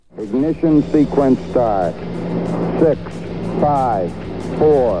Ignition sequence start. 6, 5,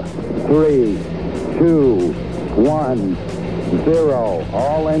 4, 3, 2, 1, 0.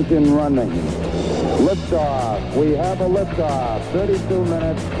 All engine running. Liftoff. We have a liftoff. 32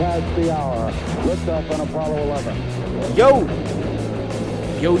 minutes past the hour. Liftoff on Apollo 11. Yo,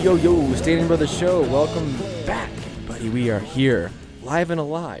 Standing Brother Show. Welcome back, buddy. We are here, live and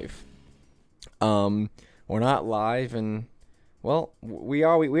alive. We're not live and, well, we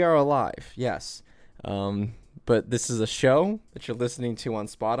are alive, yes. But this is a show that you're listening to on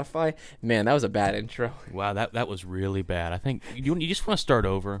Spotify. Man, that was a bad intro. Wow, that was really bad. I think you just want to start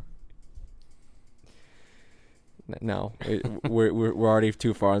over. No, we're already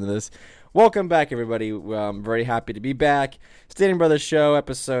too far into this. Welcome back, everybody. I'm very happy to be back. Standing Brothers Show,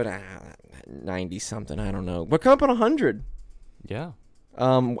 episode 90-something, I don't know. We're coming up on 100. Yeah.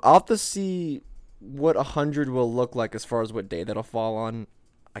 I'll have to see what 100 will look like as far as what day that'll fall on.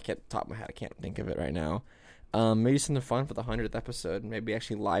 I can't top of my head. I can't think of it right now. Maybe something fun for the 100th episode. Maybe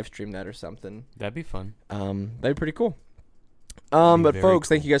actually live stream that or something. That'd be fun. That'd be pretty cool. But folks,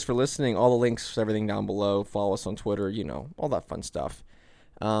 thank you guys for listening. All the links, everything down below. Follow us on Twitter, you know, all that fun stuff.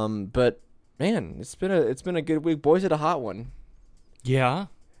 But man, it's been a good week. Boys, had a hot one. Yeah.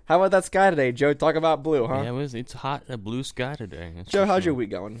 How about that sky today, Joe? Talk about blue, huh? Yeah, it's hot, a blue sky today. Joe, how's your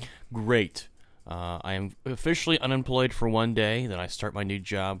week going? Great. I am officially unemployed for one day. Then I start my new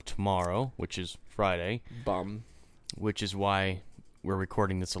job tomorrow, which is Friday. Bum. Which is why we're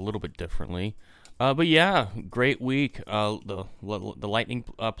recording this a little bit differently. But yeah, great week. The Lightning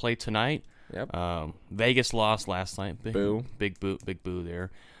played tonight. Yep. Vegas lost last night. Big boo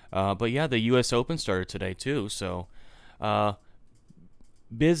there. But yeah, the U.S. Open started today too. So,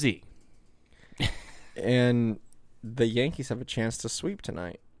 busy. And the Yankees have a chance to sweep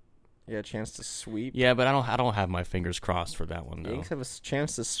tonight. Yeah, a chance to sweep. Yeah, but I don't have my fingers crossed for that one though. Yankees have a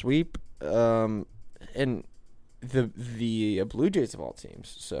chance to sweep. And the Blue Jays of all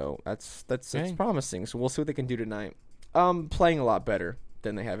teams, so that's promising. So we'll see what they can do tonight. Playing a lot better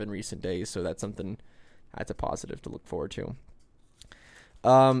than they have in recent days, so that's a positive to look forward to.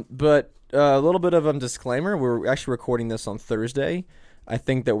 But a little bit of a disclaimer: we're actually recording this on Thursday. I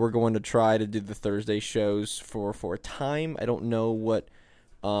think that we're going to try to do the Thursday shows for a time. I don't know what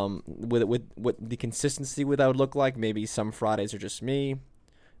what the consistency with that would look like. Maybe some Fridays are just me.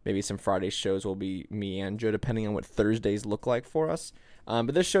 Maybe some Friday shows will be me and Joe, depending on what Thursdays look like for us.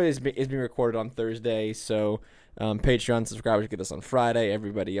 But this show is being recorded on Thursday, so Patreon subscribers get this on Friday.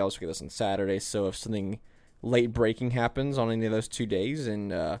 Everybody else will get this on Saturday. So if something late breaking happens on any of those 2 days,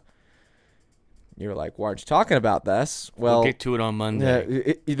 and you're like, "Why aren't you talking about this?" Well, we'll get to it on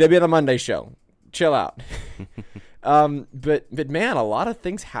Monday. They'll be on the Monday show. Chill out. But man, a lot of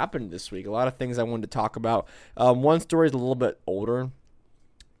things happened this week. A lot of things I wanted to talk about. One story is a little bit older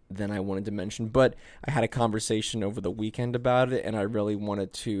than I wanted to mention, but I had a conversation over the weekend about it, and I really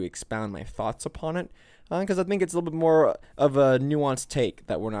wanted to expound my thoughts upon it, because I think it's a little bit more of a nuanced take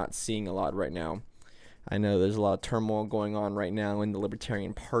that we're not seeing a lot right now. I know there's a lot of turmoil going on right now in the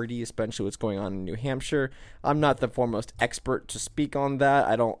Libertarian Party, especially what's going on in New Hampshire. I'm not the foremost expert to speak on that.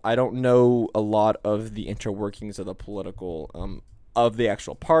 I don't know a lot of the interworkings of the political of the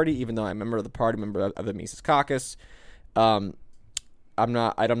actual party, even though I'm a member of the party, member of the Mises Caucus. I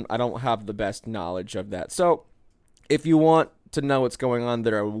don't have the best knowledge of that. So if you want to know what's going on,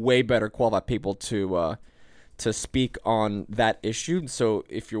 there are way better qualified people to speak on that issue. So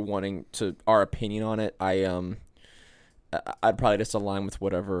if you're wanting our opinion on it, I'd probably just align with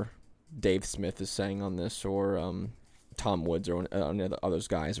whatever Dave Smith is saying on this, or Tom Woods, or any of the others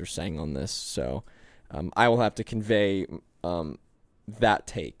guys are saying on this. So I will have to convey that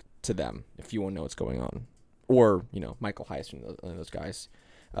take to them if you want to know what's going on. Or, Michael Heiss and those guys.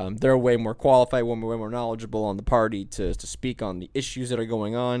 They're way more qualified, way more knowledgeable on the party to speak on the issues that are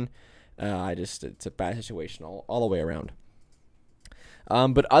going on. It's a bad situation all the way around.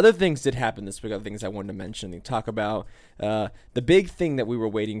 But other things did happen this week, other things I wanted to mention and talk about. The big thing that we were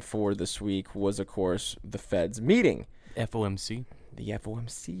waiting for this week was, of course, the Fed's meeting. FOMC. The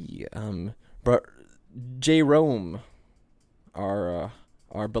FOMC. But J. Rome,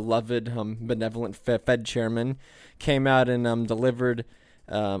 our beloved benevolent Fed chairman, came out and delivered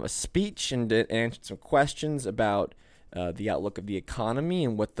a speech and answered some questions about the outlook of the economy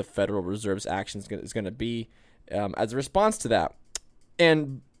and what the Federal Reserve's action is going to be as a response to that.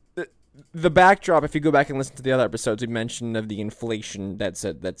 And the backdrop, if you go back and listen to the other episodes, we mentioned of the inflation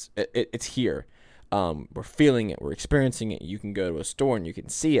it's here. We're feeling it. We're experiencing it. You can go to a store and you can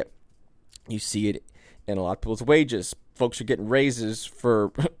see it. You see it in a lot of people's wages. Folks are getting raises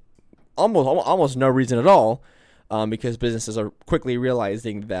for almost no reason at all. because businesses are quickly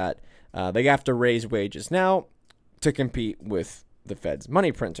realizing that they have to raise wages now to compete with the Fed's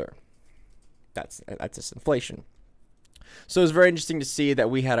money printer. That's just inflation. So it's very interesting to see that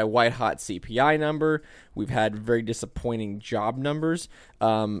we had a white-hot CPI number. We've had very disappointing job numbers.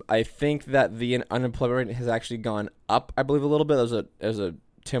 I think that the unemployment rate has actually gone up, I believe, a little bit. There's a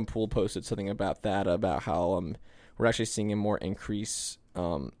Tim Pool posted something about that, about how we're actually seeing a more increase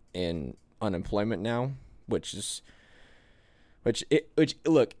in unemployment now, which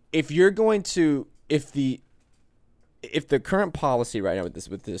look, if the current policy right now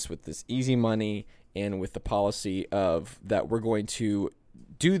with this easy money and with the policy of that we're going to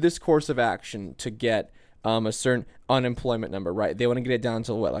do this course of action to get a certain unemployment number, right? They want to get it down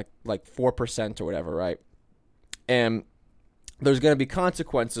to what, like 4% or whatever, right? And there's going to be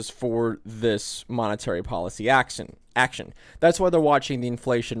consequences for this monetary policy action. That's why they're watching the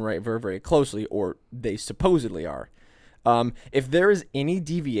inflation rate very, very closely, or they supposedly are. If there is any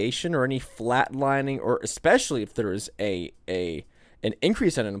deviation or any flatlining, or especially if there is an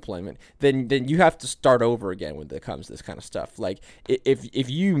increase in unemployment, then you have to start over again when it comes to this kind of stuff. Like if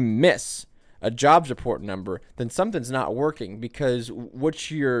you miss a jobs report number, then something's not working, because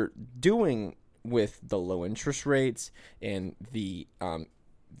what you're doing with the low interest rates and the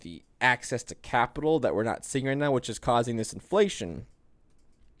access to capital that we're not seeing right now, which is causing this inflation.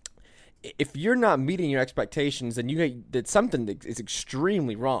 If you're not meeting your expectations, then that something is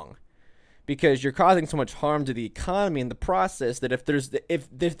extremely wrong, because you're causing so much harm to the economy in the process that if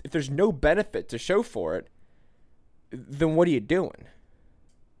there's no benefit to show for it, then what are you doing?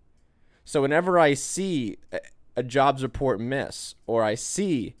 So whenever I see a jobs report miss, or I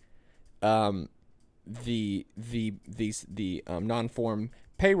see the non-farm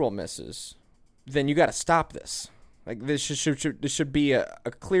payroll misses, then you got to stop this. Like this should be a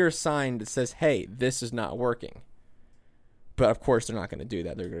clear sign that says, hey, this is not working. But of course, they're not going to do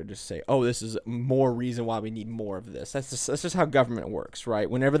that. They're going to just say, "Oh, this is more reason why we need more of this." That's just how government works, right?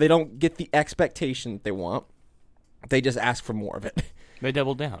 Whenever they don't get the expectation that they want, they just ask for more of it. They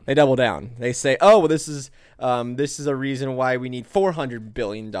double down. They say, "Oh, well, this is a reason why we need $400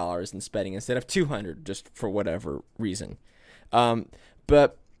 billion in spending instead of 200, just for whatever reason."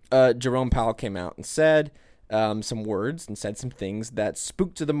 But Jerome Powell came out and said some words and said some things that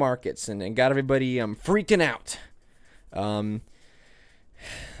spooked to the markets and got everybody freaking out.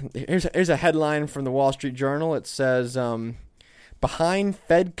 Here's a headline from the Wall Street Journal. It says, behind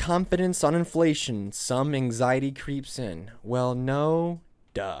Fed confidence on inflation, some anxiety creeps in. Well, no,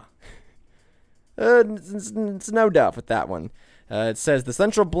 duh. It's no duh with that one. It says the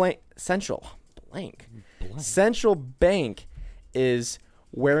central bank is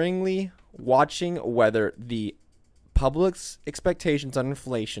warily watching whether the public's expectations on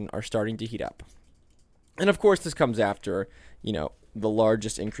inflation are starting to heat up. And of course, this comes after, the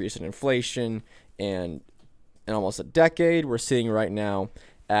largest increase in inflation in almost a decade. We're seeing right now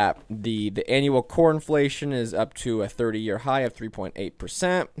at the annual core inflation is up to a 30-year high of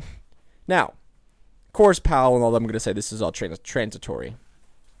 3.8%. Now, of course, Powell and all them are going to say this is all transitory,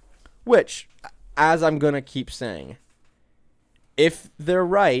 which, as I'm going to keep saying, if they're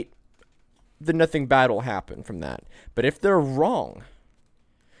right, then nothing bad will happen from that. But if they're wrong,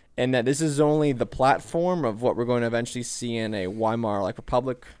 and that this is only the platform of what we're going to eventually see in a Weimar-like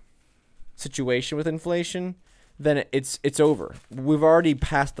Republic situation with inflation, then it's over. We've already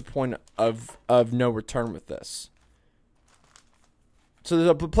passed the point of no return with this. So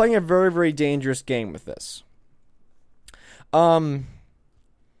they're playing a very, very dangerous game with this.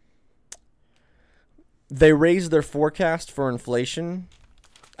 They raised their forecast for inflation.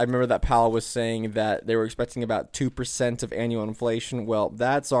 I remember that Powell was saying that they were expecting about 2% of annual inflation. Well,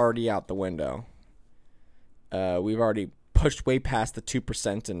 that's already out the window. We've already pushed way past the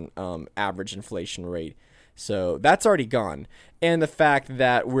 2% in average inflation rate. So that's already gone. And the fact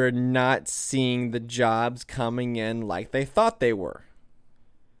that we're not seeing the jobs coming in like they thought they were.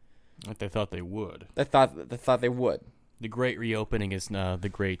 Like they thought they would. They thought they would. The great reopening is the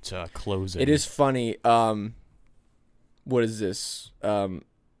great closing. It is funny. What is this?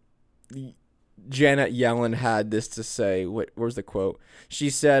 Janet Yellen had this to say. Where's the quote? She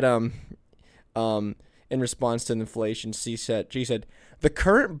said, in response to inflation, she said, the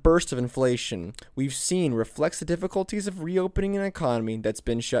current burst of inflation we've seen reflects the difficulties of reopening an economy that's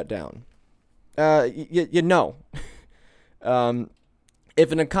been shut down. If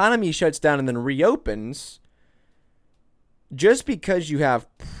an economy shuts down and then reopens, just because you have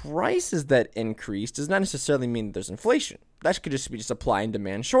prices that increase does not necessarily mean that there's inflation. That could just be supply and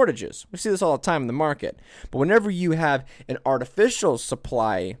demand shortages. We see this all the time in the market. But whenever you have an artificial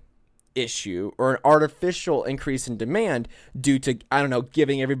supply issue or an artificial increase in demand due to, I don't know,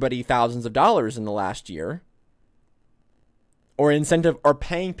 giving everybody thousands of dollars in the last year, or incentive, or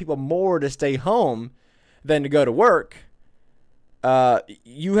paying people more to stay home than to go to work,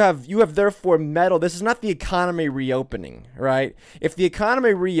 you have therefore meddled. This is not the economy reopening, right? If the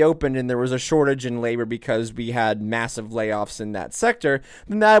economy reopened and there was a shortage in labor because we had massive layoffs in that sector,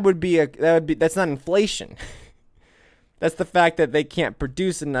 then that's not inflation. That's the fact that they can't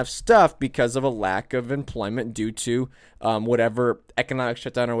produce enough stuff because of a lack of employment due to whatever economic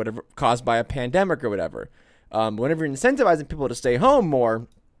shutdown or whatever caused by a pandemic or whatever. Whenever you're incentivizing people to stay home more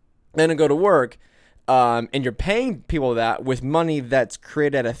than to go to work, and you're paying people that with money that's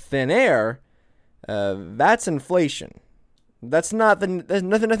created out of thin air, that's inflation. That's nothing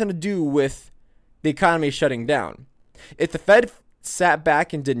to do with the economy shutting down. If the Fed sat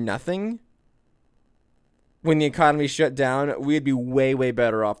back and did nothing when the economy shut down, we'd be way, way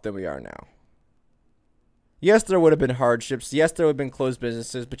better off than we are now. Yes, there would have been hardships. Yes, there would have been closed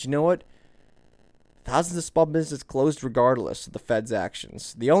businesses. But you know what? Thousands of small businesses closed regardless of the Fed's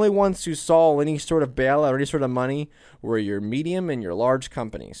actions. The only ones who saw any sort of bailout or any sort of money were your medium and your large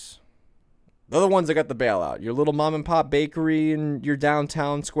companies. They're the ones that got the bailout. Your little mom and pop bakery in your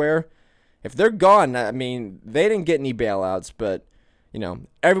downtown square, if they're gone, I mean, they didn't get any bailouts, but you know,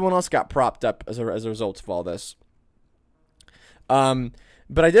 everyone else got propped up as a result of all this.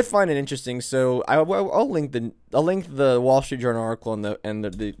 But I did find it interesting. So I'll link the Wall Street Journal article and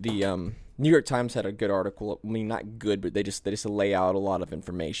the New York Times had a good article. I mean, not good, but they just lay out a lot of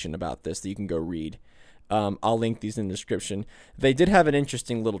information about this that you can go read. I'll link these in the description. They did have an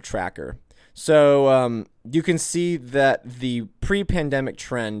interesting little tracker. So you can see that the pre-pandemic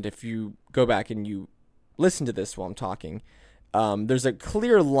trend, if you go back and you listen to this while I'm talking, there's a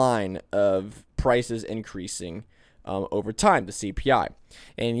clear line of prices increasing over time, the CPI.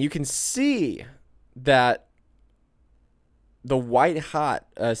 And you can see that the white-hot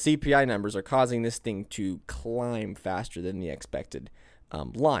CPI numbers are causing this thing to climb faster than the expected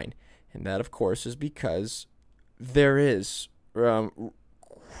line. And that, of course, is because there is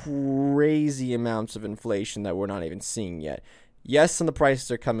crazy amounts of inflation that we're not even seeing yet. Yes, some of the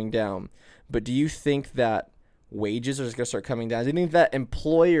prices are coming down, but do you think that wages are going to start coming down? Do you think that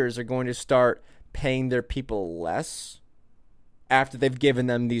employers are going to start paying their people less after they've given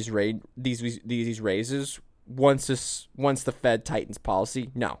them these raises? Once the Fed tightens policy?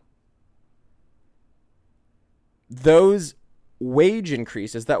 No. Those wage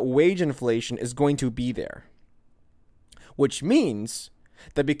increases, that wage inflation is going to be there. Which means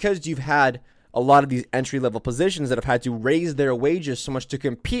that because you've had a lot of these entry-level positions that have had to raise their wages so much to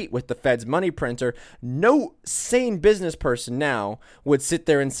compete with the Fed's money printer, no sane business person now would sit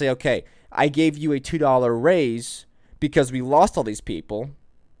there and say, okay, I gave you a $2 raise because we lost all these people.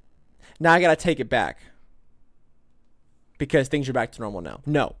 Now I got to take it back because things are back to normal now.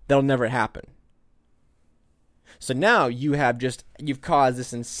 No, that'll never happen. So now you've caused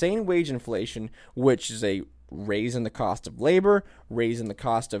this insane wage inflation, which is a raise in the cost of labor, raise in the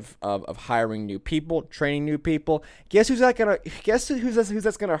cost of hiring new people, training new people. Guess who's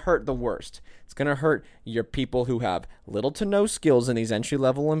that's gonna hurt the worst? It's gonna hurt your people who have little to no skills in these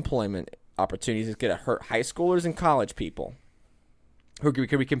entry-level employment opportunities. It's gonna hurt high schoolers and college people who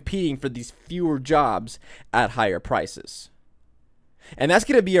could be competing for these fewer jobs at higher prices. And that's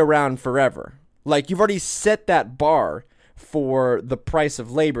gonna be around forever. Like, you've already set that bar for the price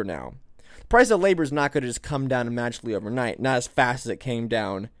of labor now. The price of labor is not going to just come down magically overnight. Not as fast as it came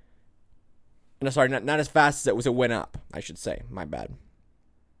down. No, sorry, not as fast as it went up, I should say. My bad.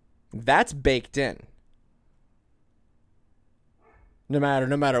 That's baked in. No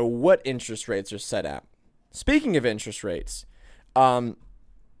matter what interest rates are set at. Speaking of interest rates,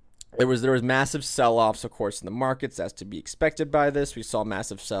 there was massive sell-offs, of course, in the markets, as to be expected by this. We saw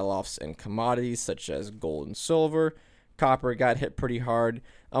massive sell-offs in commodities such as gold and silver. Copper got hit pretty hard.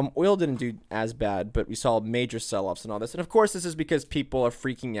 Oil didn't do as bad, but we saw major sell-offs and all this. And of course, this is because people are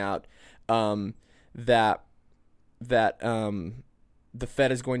freaking out that the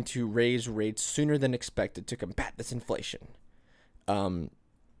Fed is going to raise rates sooner than expected to combat this inflation. And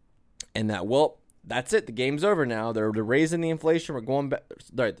that, well, that's it. The game's over now. They're raising the inflation. We're going back.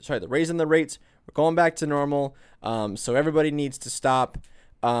 They're raising the rates. We're going back to normal. So everybody needs to stop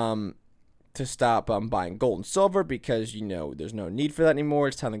buying gold and silver because, there's no need for that anymore.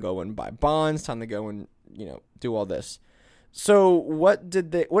 It's time to go and buy bonds. Time to go and, do all this. So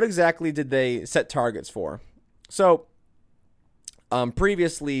what exactly did they set targets for? So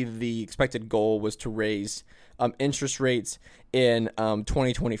previously the expected goal was to raise interest rates in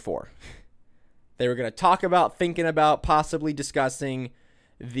 2024. They were going to thinking about, possibly discussing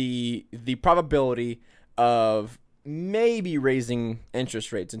the probability of maybe raising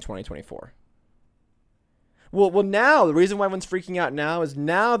interest rates in 2024. Well, now the reason why everyone's freaking out now is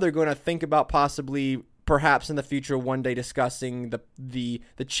now they're going to think about possibly, perhaps in the future, one day discussing the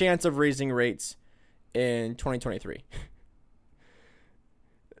chance of raising rates in 2023.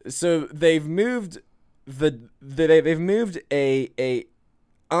 So they've moved they've moved they've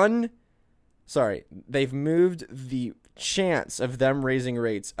moved the chance of them raising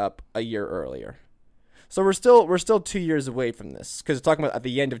rates up a year earlier. So we're still 2 years away from this, because it's talking about at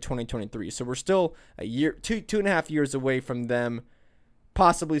the end of 2023. So we're still a year, two and a half years away from them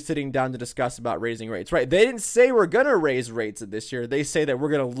possibly sitting down to discuss about raising rates. Right? They didn't say we're gonna raise rates this year. They say that we're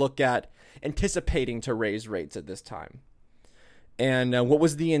gonna look at anticipating to raise rates at this time. And what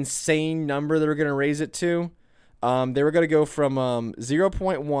was the insane number they were gonna raise it to? They were gonna go from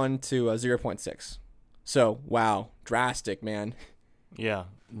 0.1 to 0.6. So wow, drastic, man. Yeah,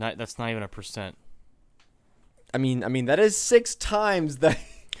 that's not even a percent. I mean that is 6 times that.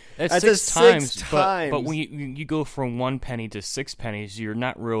 That's six times. But when you go from 1 penny to 6 pennies, you're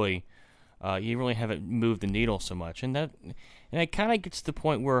not really, you really haven't moved the needle so much, and it kind of gets to the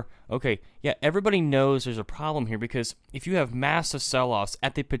point where, okay, yeah, everybody knows there's a problem here, because if you have massive sell-offs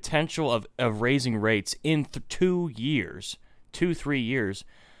at the potential of raising rates in 2 years, 2-3 years,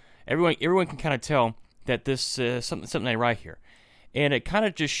 everyone can kind of tell that this something ain't right here. And it kind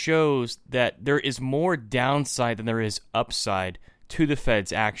of just shows that there is more downside than there is upside to the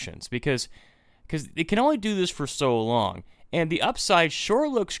Fed's actions, because it can only do this for so long. And the upside sure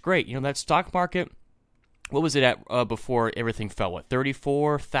looks great. You know, that stock market, what was it at before everything fell? What,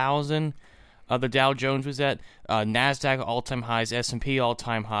 34,000? The Dow Jones was at. NASDAQ all-time highs, S&P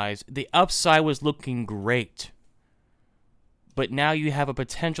all-time highs. The upside was looking great. But now you have a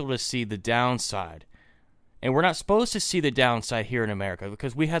potential to see the downside. And we're not supposed to see the downside here in America,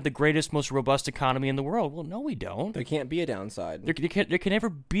 because we have the greatest, most robust economy in the world. Well, no, we don't. There can't be a downside. There can never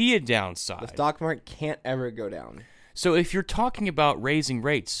be a downside. The stock market can't ever go down. So if you're talking about raising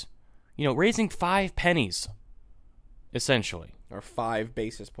rates, raising 5 pennies, essentially. Or 5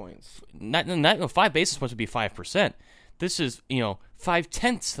 basis points. Not 5 basis points would be 5%. This is,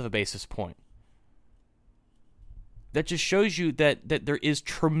 0.5 of a basis point. That just shows you that there is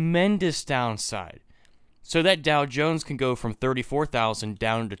tremendous downside. So that Dow Jones can go from 34,000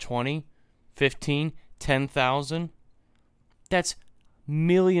 down to 20, 15, 10,000. That's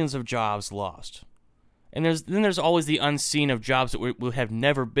millions of jobs lost. And there's always the unseen of jobs that would have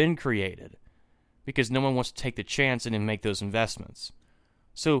never been created, because no one wants to take the chance and then make those investments.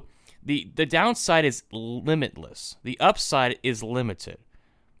 So the downside is limitless. The upside is limited.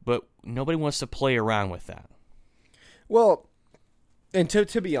 But nobody wants to play around with that. Well, and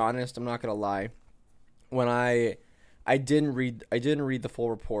to be honest, I'm not going to lie. When I didn't read the full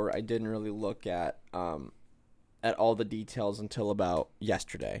report. I didn't really look at all the details until about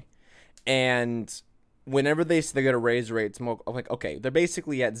yesterday. And whenever they say they're going to raise rates, I'm like, okay, they're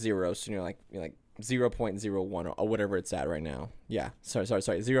basically at 0. So you're like 0.01 or whatever it's at right now. Yeah, sorry,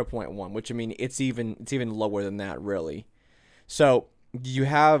 0.1, which I mean it's even lower than that, really. So you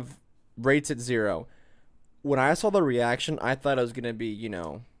have rates at 0. When I saw the reaction, I thought it was going to be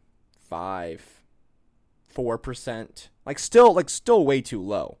 4%, still way too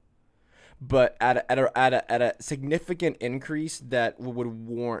low, but at a significant increase that would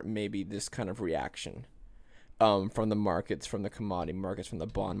warrant maybe this kind of reaction from the markets, from the commodity markets, from the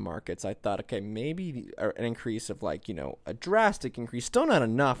bond markets. I thought, okay, maybe an increase of a drastic increase, still not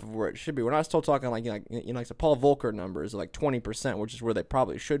enough of where it should be. We're not still talking like the Paul Volcker numbers, like 20%, which is where they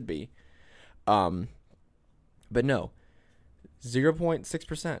probably should be. But no,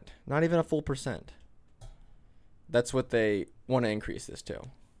 0.6%, not even a full percent. That's what they want to increase this to.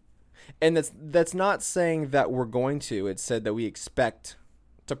 And that's not saying that we're going to. It said that we expect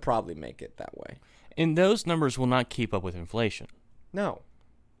to probably make it that way. And those numbers will not keep up with inflation. No.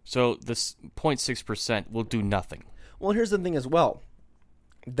 So this 0.6% will do nothing. Well, here's the thing as well.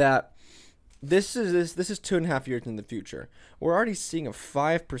 That this is 2.5 years in the future. We're already seeing a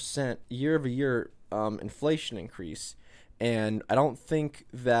 5% year-over-year inflation increase. And I don't think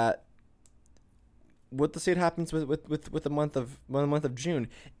that what the state happens with the month of June,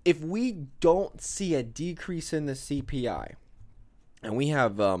 if we don't see a decrease in the CPI, and we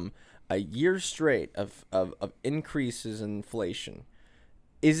have a year straight of increases in inflation,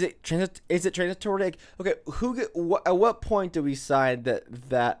 is it transitory? Okay, at what point do we decide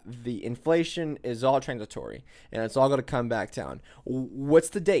that the inflation is all transitory and it's all going to come back down? What's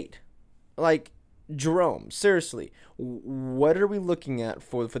the date? Jerome, seriously, what are we looking at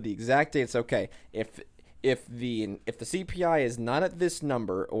for the exact dates? Okay, if if the CPI is not at this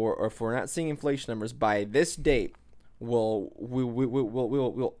number, or if we're not seeing inflation numbers by this date, we'll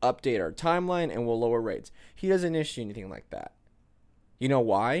update our timeline and we'll lower rates. He doesn't issue anything like that. You know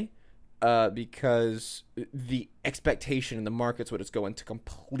why? Because the expectation in the markets would just go into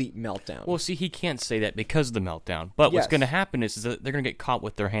complete meltdown. Well, see, he can't say that because of the meltdown. But what's going to happen is that they're going to get caught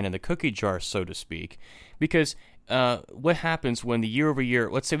with their hand in the cookie jar, so to speak. Because what happens when the year-over-year,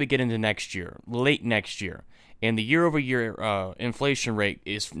 let's say we get into next year, late next year, and the year-over-year inflation rate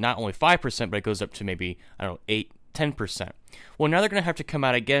is not only 5%, but it goes up to maybe, 8-10%. Well, now they're going to have to come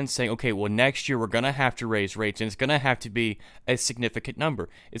out again saying, okay, well, next year we're going to have to raise rates, and it's going to have to be a significant number.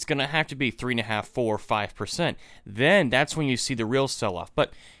 It's going to have to be 3.5%, 4%, 5%. Then that's when you see the real sell-off.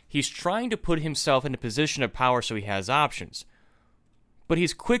 But he's trying to put himself in a position of power so he has options. But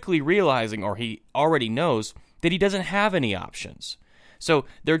he's quickly realizing, or he already knows, that he doesn't have any options. So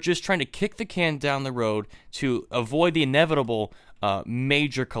they're just trying to kick the can down the road to avoid the inevitable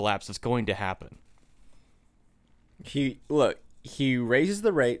major collapse that's going to happen. He raises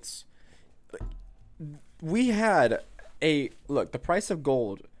the rates. We had the price of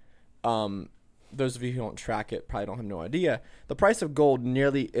gold. Those of you who don't track it probably don't have no idea. The price of gold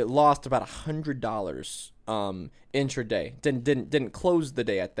it lost about $100 intraday. Didn't close the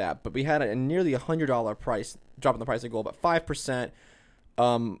day at that, but we had a nearly $100 price drop in the price of gold, about 5%.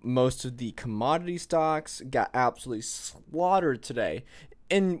 Most of the commodity stocks got absolutely slaughtered today.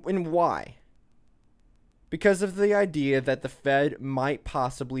 And why? Because of the idea that the Fed might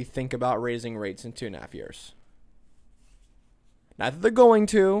possibly think about raising rates in 2.5 years. Not that they're going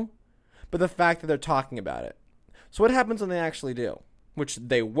to, but the fact that they're talking about it. So what happens when they actually do? Which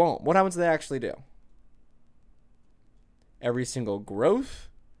they won't. What happens when they actually do? Every single growth,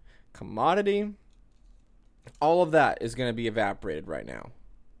 commodity, all of that is going to be evaporated right now.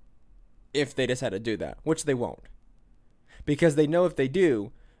 If they decide to do that, which they won't. Because they know if they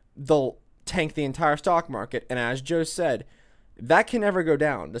do, they'll tank the entire stock market. And as Joe said, that can never go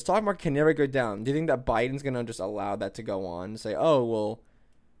down. The stock market can never go down. Do you think that Biden's going to just allow that to go on and say, oh, well,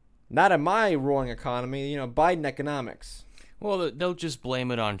 not in my roaring economy, Biden economics? Well, they'll just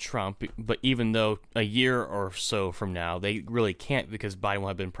blame it on Trump, but even though a year or so from now, they really can't because Biden will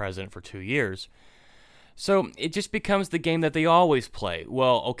have been president for 2 years. So it just becomes the game that they always play.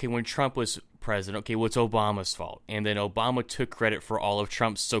 Well, okay, when Trump was president, okay, well, it's Obama's fault. And then Obama took credit for all of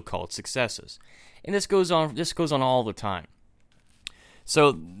Trump's so-called successes. And this goes on all the time.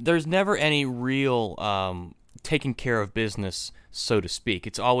 So there's never any real taking care of business, so to speak.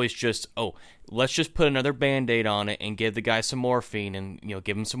 It's always just, let's just put another Band-Aid on it and give the guy some morphine and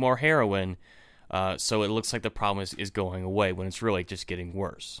give him some more heroin, so it looks like the problem is going away when it's really just getting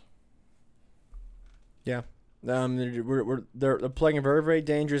worse. Yeah, they're playing a very, very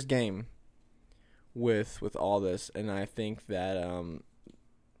dangerous game with all this, and I think that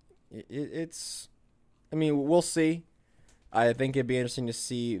it's. I mean, we'll see. I think it'd be interesting to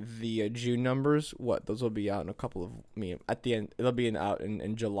see the June numbers. Those will be out in a couple of. At the end, they'll be out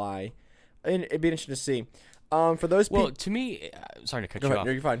in July, and it'd be interesting to see. For those people, well, to me, sorry to cut you off.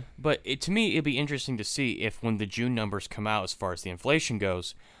 No, you're fine. But to me, it'd be interesting to see if when the June numbers come out, as far as the inflation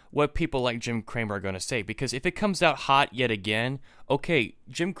goes, what people like Jim Cramer are going to say. Because if it comes out hot yet again, okay,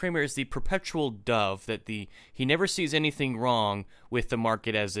 Jim Cramer is the perpetual dove that he never sees anything wrong with the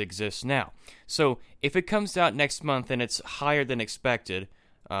market as it exists now. So if it comes out next month and it's higher than expected,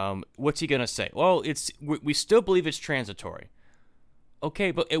 what's he going to say? Well, we still believe it's transitory.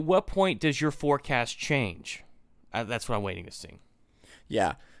 Okay, but at what point does your forecast change? That's what I'm waiting to see.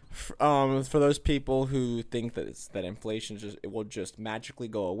 Yeah. For those people who think that inflation will just magically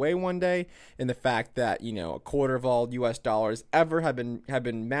go away one day, and the fact that a quarter of all U.S. dollars ever have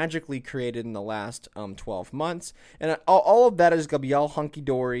been magically created in the last 12 months, and all of that is gonna be all hunky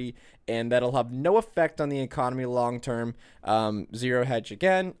dory, and that'll have no effect on the economy long term. Zero Hedge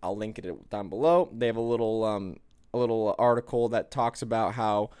again. I'll link it down below. They have a little article that talks about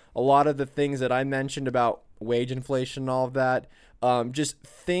how a lot of the things that I mentioned about wage inflation and all of that. Just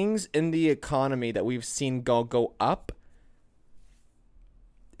things in the economy that we've seen go up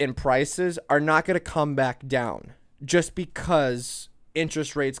in prices are not going to come back down just because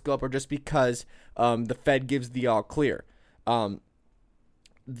interest rates go up or just because the Fed gives the all clear. The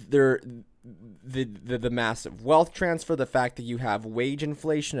massive wealth transfer, the fact that you have wage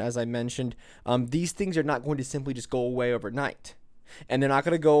inflation, as I mentioned, these things are not going to simply just go away overnight. And they're not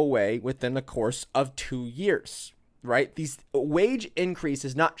going to go away within the course of 2 years. Right? These wage increase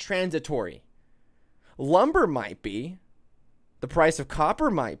is not transitory. Lumber might be. The price of copper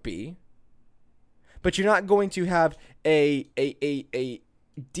might be. But you're not going to have a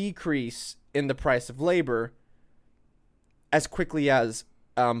decrease in the price of labor as quickly as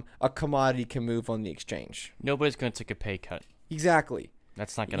a commodity can move on the exchange. Nobody's going to take a pay cut. Exactly.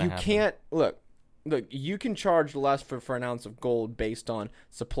 That's not going to happen. You can't look. You can charge less for an ounce of gold based on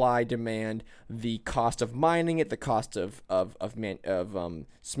supply, demand, the cost of mining it, the cost of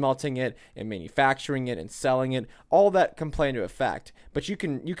smelting it and manufacturing it and selling it. All that can play into effect, but you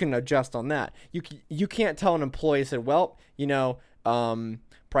can adjust on that. You can't tell an employee, said, well,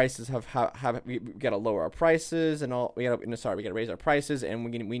 prices have we got to lower our prices and all. We got to raise our prices, and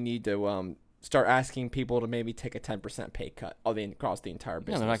we need to start asking people to maybe take a 10% pay cut across the entire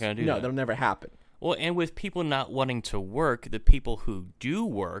business. No, they're not going to do that. No, that'll never happen. Well, and with people not wanting to work, the people who do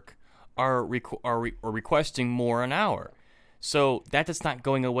work are requesting more an hour. So that is not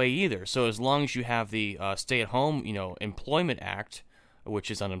going away either. So as long as you have the Stay-at-Home, Employment Act, which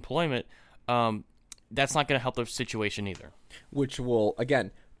is unemployment, that's not going to help the situation either. Which will,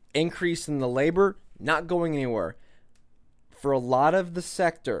 again, increase in the labor, not going anywhere. For a lot of the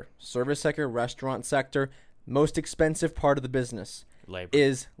sector, service sector, restaurant sector, most expensive part of the business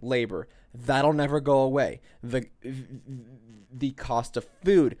is labor. That'll never go away. The cost of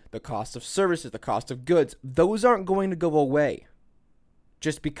food, the cost of services, the cost of goods, those aren't going to go away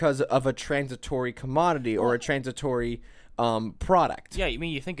just because of a transitory commodity or a transitory product. Yeah,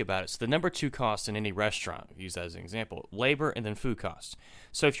 you think about it. So the number 2 cost in any restaurant, use that as an example, labor and then food costs.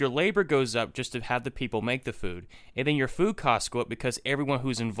 So if your labor goes up just to have the people make the food, and then your food costs go up because everyone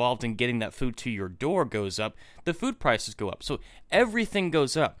who's involved in getting that food to your door goes up, the food prices go up. So everything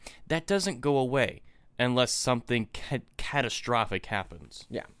goes up. That doesn't go away unless something catastrophic happens.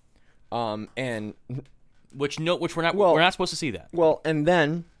 Yeah. And which we're not supposed to see that. Well, and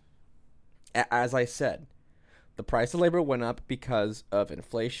then, as I said, the price of labor went up because of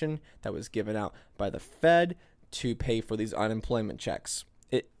inflation that was given out by the Fed to pay for these unemployment checks.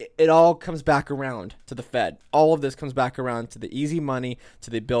 It all comes back around to the Fed. All of this comes back around to the easy money, to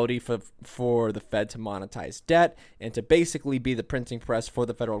the ability for the Fed to monetize debt and to basically be the printing press for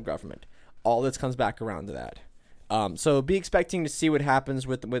the federal government. All this comes back around to that. So be expecting to see what happens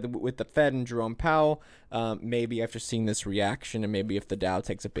with the Fed and Jerome Powell. Maybe after seeing this reaction, and maybe if the Dow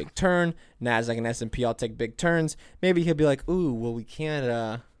takes a big turn, Nasdaq and S&P all take big turns. Maybe he'll be like, "Ooh, well we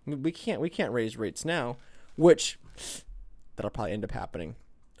can't raise rates now," which that'll probably end up happening.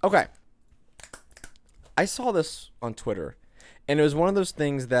 Okay, I saw this on Twitter, and it was one of those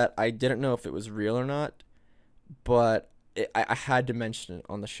things that I didn't know if it was real or not, but I had to mention it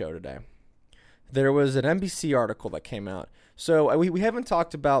on the show today. There was an NBC article that came out. So we haven't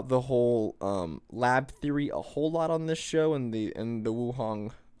talked about the whole lab theory a whole lot on this show, and the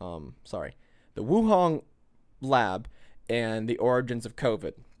Wuhan lab and the origins of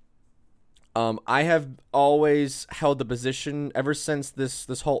COVID. I have always held the position ever since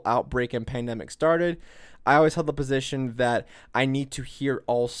this whole outbreak and pandemic started. I always held the position that I need to hear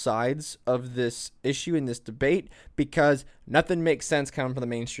all sides of this issue in this debate because nothing makes sense coming from the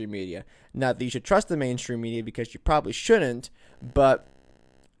mainstream media. Not that you should trust the mainstream media because you probably shouldn't, but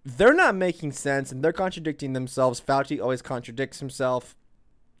they're not making sense and they're contradicting themselves. Fauci always contradicts himself.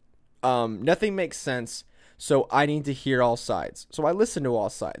 Nothing makes sense, so I need to hear all sides. So I listen to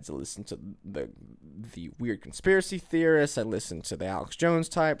all sides. I listen to the weird conspiracy theorists. I listen to the Alex Jones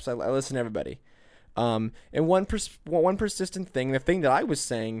types. I listen to everybody. And one persistent thing, the thing that I was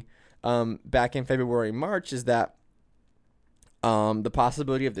saying back in February, March, is that the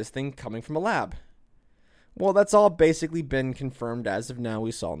possibility of this thing coming from a lab. Well, that's all basically been confirmed as of now.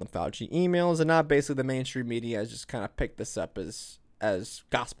 We saw in the Fauci emails, and now basically the mainstream media has just kind of picked this up as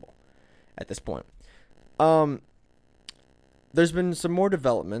gospel at this point. There's been some more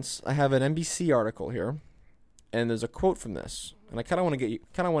developments. I have an NBC article here, and there's a quote from this. And I kind of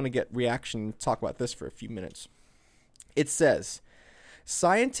want to get reaction, talk about this for a few minutes. It says,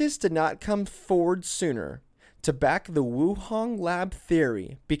 "Scientists did not come forward sooner to back the Wuhan lab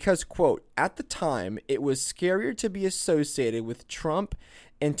theory because, quote, at the time, it was scarier to be associated with Trump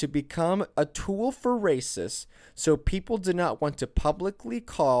and to become a tool for racists, so people did not want to publicly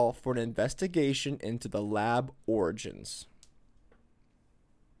call for an investigation into the lab origins."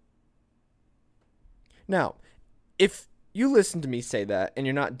 Now, if you listen to me say that, and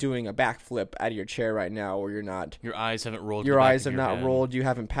you're not doing a backflip out of your chair right now, or you're not, your eyes haven't rolled. Your eyes have not rolled. You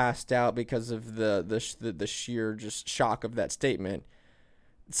haven't passed out because of the sheer just shock of that statement.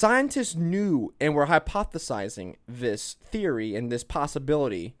 Scientists knew and were hypothesizing this theory and this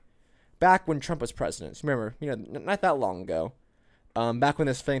possibility back when Trump was president. Remember, not that long ago, back when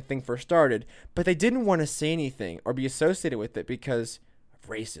this thing first started. But they didn't want to say anything or be associated with it because of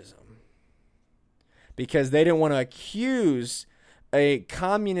racism. Because they didn't want to accuse a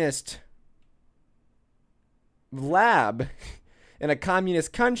communist lab in a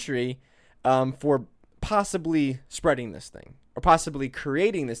communist country for possibly spreading this thing or possibly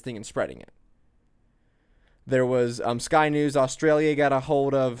creating this thing and spreading it. There was Sky News Australia got a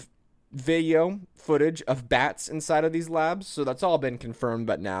hold of video footage of bats inside of these labs, so that's all been confirmed.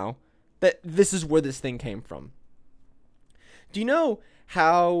 But now that this is where this thing came from. Do you know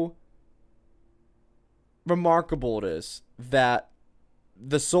how remarkable it is that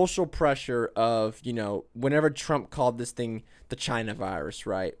the social pressure of, you know, whenever Trump called this thing the China virus,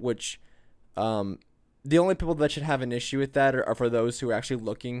 right? Which the only people that should have an issue with that are for those who are actually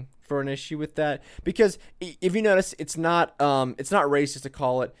looking for an issue with that. Because if you notice, it's not racist to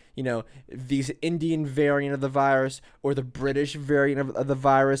call it, you know, the Indian variant of the virus or the British variant of the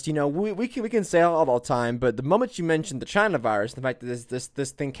virus. You know, we can say all the time, but the moment you mention the China virus, the fact that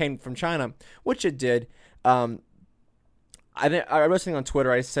this thing came from China, which it did, I was saying on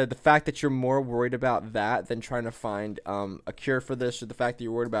Twitter, I said the fact that you're more worried about that than trying to find a cure for this, or the fact that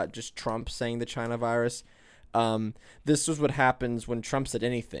you're worried about just Trump saying the China virus. This was what happens when Trump said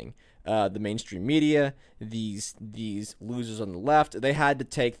anything. The mainstream media, these losers on the left, they had to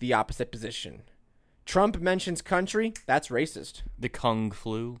take the opposite position. Trump mentions country, that's racist. The Kung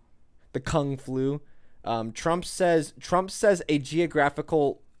flu. The Kung flu. Trump says a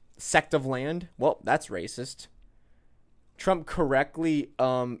geographical sect of land. Well, that's racist. Trump correctly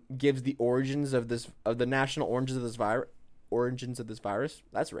gives the origins of the national origins of this virus.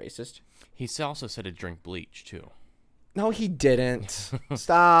 That's racist. He also said to drink bleach too. No, he didn't.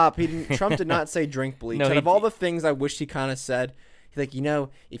 Stop. He didn't. Trump did not say drink bleach. No, Out of all the things I wish he kind of said, he's like, you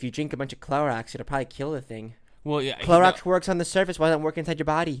know, if you drink a bunch of Clorox, it'll probably kill the thing. Well, yeah, Clorox works on the surface. Why doesn't it work inside your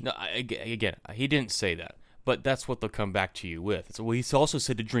body? No, again, he didn't say that, but that's what they'll come back to you with. So, well, he also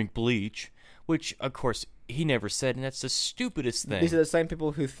said to drink bleach, which, of course, he never said, and that's the stupidest thing. These are the same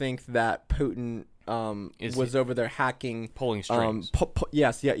people who think that Putin was over there hacking polling strings.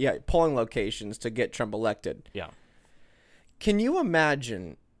 Polling locations to get Trump elected. Yeah. Can you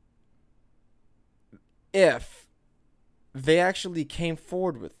imagine if they actually came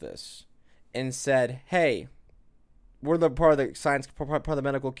forward with this and said, hey, we're the part of the science, part of the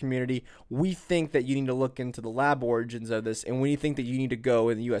medical community. We think that you need to look into the lab origins of this, and we think that you need to go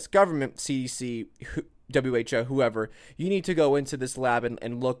in the U.S. government, CDC, WHO, whoever, you need to go into this lab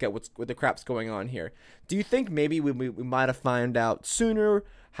and look at what the crap's going on here. Do you think maybe we might have found out sooner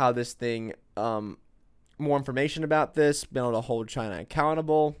how this thing, more information about this, been able to hold China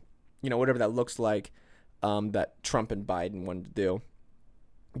accountable, you know, whatever that looks like, that Trump and Biden wanted to do?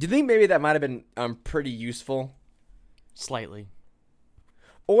 Do you think maybe that might have been pretty useful? Slightly.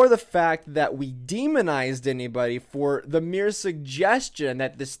 Or the fact that we demonized anybody for the mere suggestion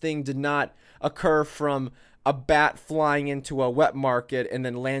that this thing did not occur from a bat flying into a wet market and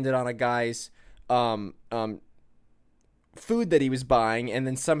then landed on a guy's food that he was buying, and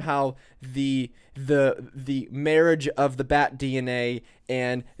then somehow the marriage of the bat DNA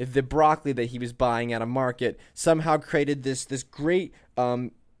and the broccoli that he was buying at a market somehow created this great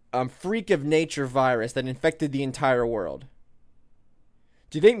freak of nature virus that infected the entire world.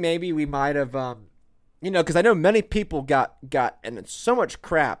 Do you think maybe we might have, because I know many people got and so much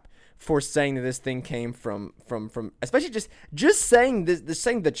crap for saying that this thing came from especially just saying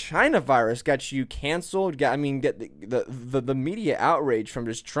saying the China virus got you canceled. Get the media outrage from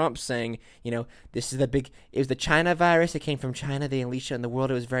just Trump saying, this is it was the China virus. It came from China. They unleashed it on the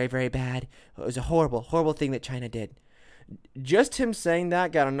world. It was very, very bad. It was a horrible, horrible thing that China did. Just him saying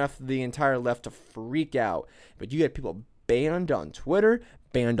that got enough of the entire left to freak out. But you had people banned on Twitter,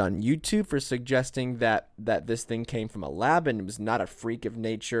 banned on YouTube for suggesting that this thing came from a lab and it was not a freak of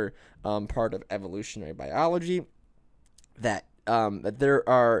nature, part of evolutionary biology. That there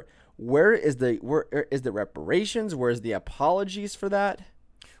are where is the reparations? Where is the apologies for that?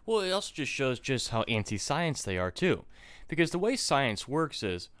 Well, it also just shows just how anti-science they are too, because the way science works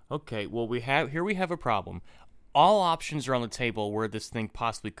is, okay, well we have a problem. All options are on the table where this thing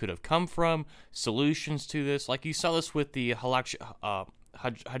possibly could have come from, solutions to this. Like you saw this with the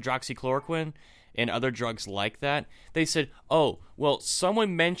hydroxychloroquine and other drugs like that. They said, oh, well,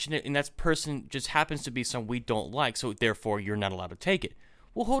 someone mentioned it and that person just happens to be someone we don't like, so therefore you're not allowed to take it.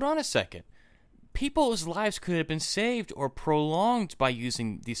 Well, hold on a second. People's lives could have been saved or prolonged by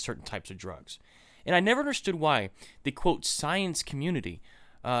using these certain types of drugs. And I never understood why the, quote, science community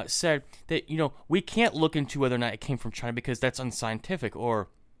said that, we can't look into whether or not it came from China because that's unscientific, or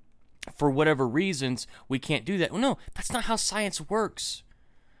for whatever reasons, we can't do that. Well, no, that's not how science works.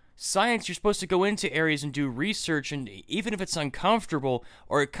 Science, you're supposed to go into areas and do research, and even if it's uncomfortable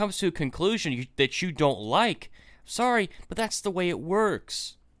or it comes to a conclusion that you don't like, sorry, but that's the way it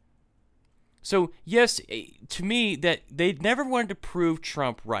works. So, yes, to me, that they never wanted to prove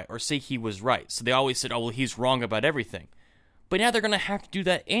Trump right or say he was right. So they always said, oh, well, he's wrong about everything. But now they're going to have to do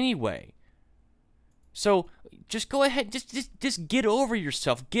that anyway. So just go ahead, just get over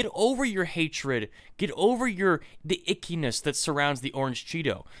yourself. Get over your hatred. Get over the ickiness that surrounds the orange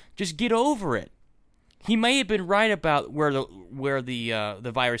Cheeto. Just get over it. He may have been right about where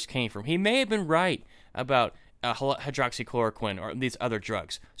the virus came from. He may have been right about hydroxychloroquine or these other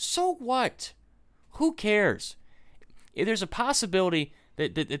drugs. So what? Who cares? If there's a possibility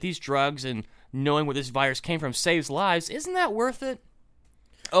that these drugs and knowing where this virus came from saves lives, isn't that worth it?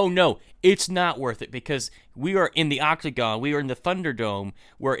 Oh, no, it's not worth it because we are in the octagon. We are in the Thunderdome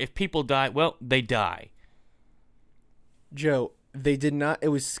where if people die, well, they die. Joe, they did not. It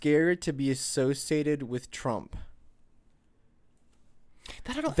was scary to be associated with Trump.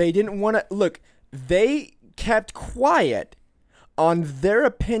 They didn't want to. Look, they kept quiet on their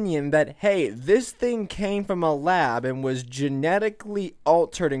opinion that, hey, this thing came from a lab and was genetically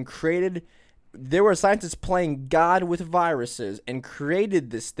altered and created. There were scientists playing God with viruses and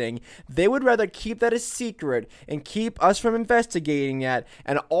created this thing. They would rather keep that a secret and keep us from investigating that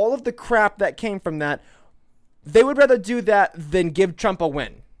and all of the crap that came from that. They would rather do that than give Trump a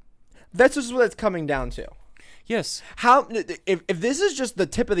win. That's just what it's coming down to. Yes. If this is just the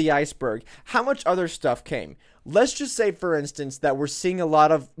tip of the iceberg, how much other stuff came? Let's just say, for instance, that we're seeing a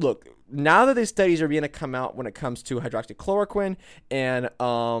lot of, look, now that these studies are beginning to come out when it comes to hydroxychloroquine and,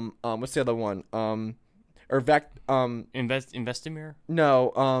 what's the other one? Investimir?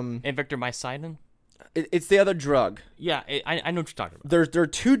 No. Invectomycin? It's the other drug. Yeah, I know what you're talking about. There are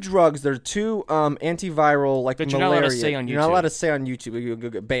two drugs. There are two antiviral, like that malaria. You're not allowed to say on YouTube. You're not allowed to say on YouTube. You'll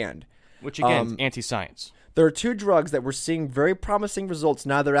get banned. Which, again, anti-science. There are two drugs that we're seeing very promising results.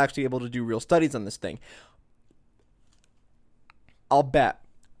 Now they're actually able to do real studies on this thing. I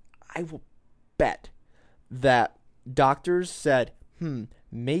will bet that doctors said,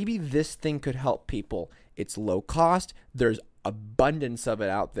 maybe this thing could help people. It's low cost. There's abundance of it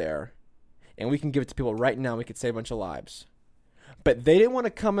out there. And we can give it to people right now. We could save a bunch of lives. But they didn't want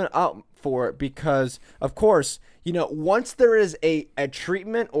to come out for it because, of course, once there is a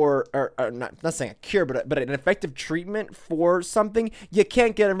treatment or not saying a cure, but an effective treatment for something, you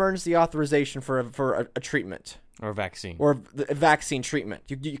can't get emergency authorization for a treatment. Or a vaccine. Or a vaccine treatment.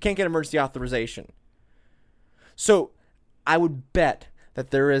 You can't get emergency authorization. So I would bet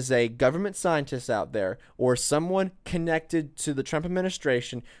that there is a government scientist out there or someone connected to the Trump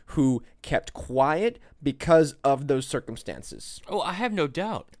administration who kept quiet because of those circumstances. Oh, I have no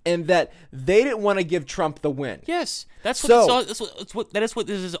doubt. And that they didn't want to give Trump the win. Yes, that is what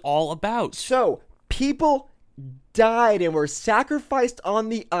this is all about. So people died and were sacrificed on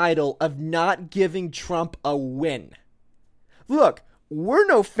the idol of not giving Trump a win. Look, we're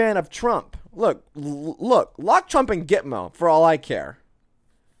no fan of Trump. Look, lock Trump in Gitmo for all I care.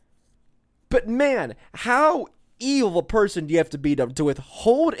 But man, how evil a person do you have to be to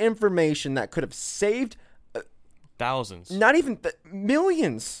withhold information that could have saved thousands, not even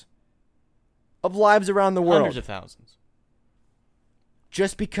millions of lives around the world, hundreds of thousands,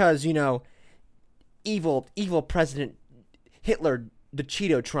 just because evil President Hitler, the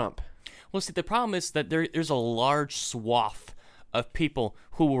Cheeto Trump. Well, see, the problem is that there's a large swath of people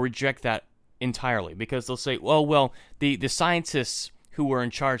who will reject that entirely because they'll say, well, the scientists who were in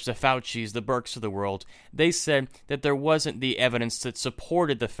charge, the Faucis, the Birks of the world, they said that there wasn't the evidence that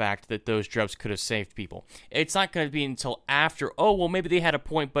supported the fact that those drugs could have saved people. It's not going to be until after, maybe they had a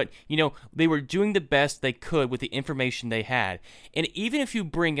point, but, they were doing the best they could with the information they had. And even if you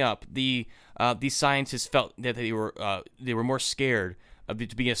bring up these scientists felt that they were more scared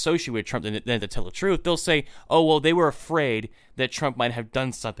to be associated with Trump than to tell the truth, they'll say, they were afraid that Trump might have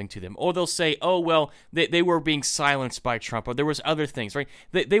done something to them. Or they'll say, they were being silenced by Trump, or there was other things, right?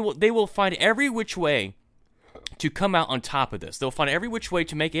 They will find every which way to come out on top of this. They'll find every which way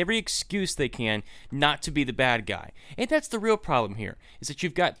to make every excuse they can not to be the bad guy. And that's the real problem here, is that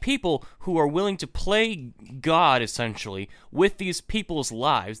you've got people who are willing to play God, essentially, with these people's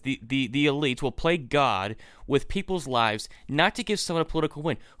lives. The elite will play God with people's lives, not to give someone a political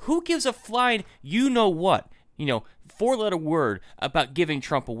win. Who gives a flying you-know-what, four-letter word about giving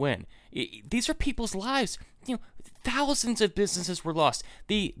Trump a win? These are people's lives. Thousands of businesses were lost.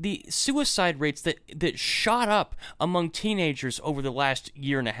 The suicide rates that shot up among teenagers over the last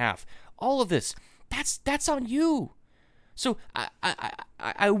year and a half. All of this, that's on you. So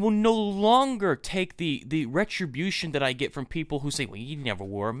I will no longer take the retribution that I get from people who say, well, you never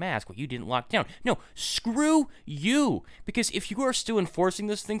wore a mask, well, you didn't lock down. No, screw you. Because if you are still enforcing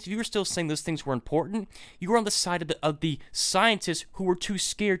those things, if you are still saying those things were important, you are on the side of the scientists who were too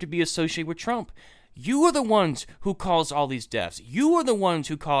scared to be associated with Trump. You are the ones who caused all these deaths. You are the ones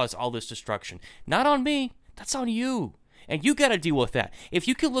who caused all this destruction. Not on me. That's on you. And you got to deal with that. If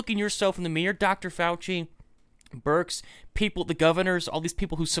you can look in yourself in the mirror, Dr. Fauci, Birx, people, the governors, all these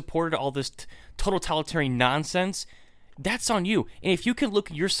people who supported all this totalitarian nonsense, that's on you. And if you can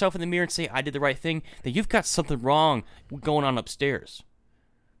look at yourself in the mirror and say, I did the right thing, then you've got something wrong going on upstairs.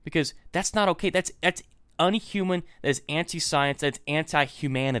 Because that's not okay. That's unhuman. That is anti-science. That's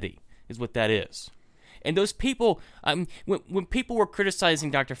anti-humanity is what that is. And those people, when people were criticizing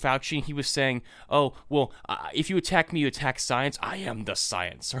Dr. Fauci, he was saying, "Oh, well, if you attack me, you attack science. I am the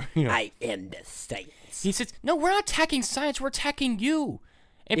science." Or, I am the science. He says, "No, we're not attacking science. We're attacking you."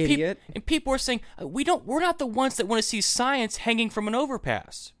 And idiot. And people are saying, "We're not the ones that want to see science hanging from an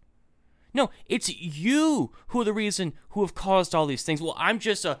overpass." No, it's you who are the reason who have caused all these things. Well, I'm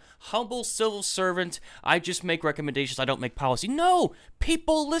just a humble civil servant. I just make recommendations. I don't make policy. No,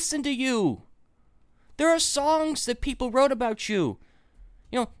 people listen to you. There are songs that people wrote about you.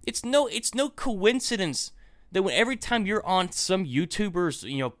 It's no coincidence that when every time you're on some YouTubers,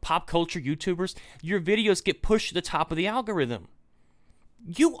 pop culture YouTubers, your videos get pushed to the top of the algorithm.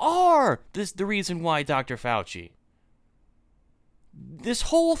 You are the reason why, Dr. Fauci. This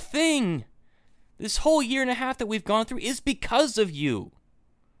whole thing, this whole year and a half that we've gone through is because of you.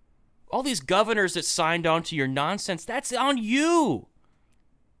 All these governors that signed on to your nonsense, that's on you.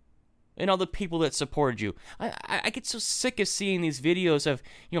 And all the people that supported you. I get so sick of seeing these videos of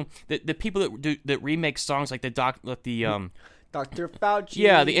the people that remake songs like Dr. Fauci.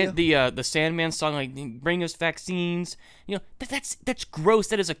 Yeah, the Sandman song, like bring us vaccines. That's gross.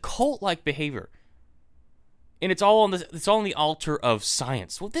 That is a cult-like behavior. And it's all on the altar of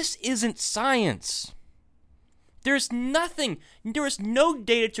science. Well, this isn't science. There is no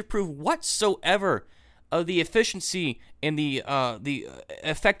data to prove whatsoever of the efficiency and the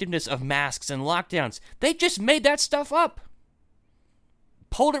effectiveness of masks and lockdowns. They just made that stuff up.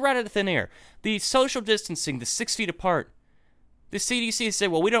 Pulled it right out of thin air. The social distancing, the 6 feet apart. The CDC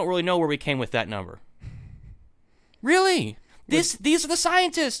said, well, we don't really know where we came with that number. Really? These are the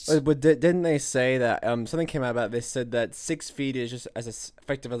scientists. But didn't they say that something came out about it? They said that 6 feet is just as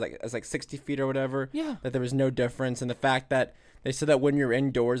effective as 60 feet or whatever. Yeah. That there was no difference, and the fact that they said that when you're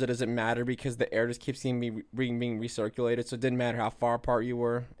indoors, it doesn't matter because the air just keeps being recirculated, so it didn't matter how far apart you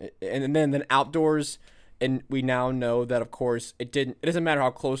were. And then outdoors, and we now know that, of course, it doesn't matter how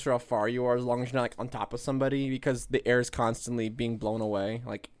close or how far you are as long as you're not on top of somebody because the air is constantly being blown away,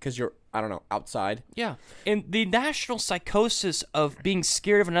 because you're, outside. Yeah. And the national psychosis of being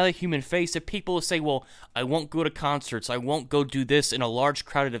scared of another human face, that people say, well, I won't go to concerts, I won't go do this in a large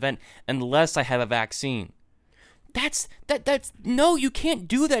crowded event unless I have a vaccine. That's no, you can't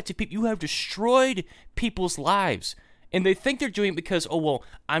do that to people. You have destroyed people's lives. And they think they're doing it because,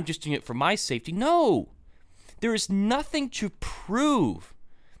 I'm just doing it for my safety. No. There is nothing to prove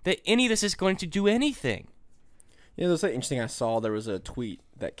that any of this is going to do anything. Yeah, it was interesting. I saw there was a tweet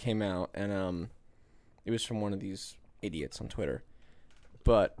that came out, and it was from one of these idiots on Twitter.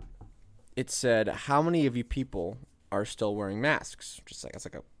 But it said, how many of you people are still wearing masks? Just like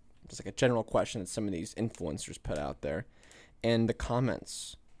a general question that some of these influencers put out there. And the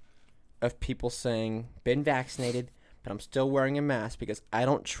comments of people saying, been vaccinated, but I'm still wearing a mask because I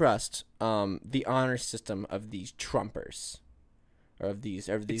don't trust the honor system of these Trumpers. Or of these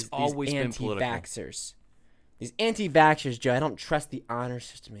anti-vaxxers. These anti-vaxxers, Joe, I don't trust the honor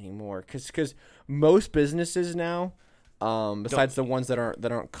system anymore. Because most businesses now, besides the ones that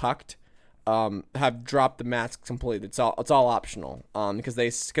aren't cucked, have dropped the masks completely. It's all optional. Because the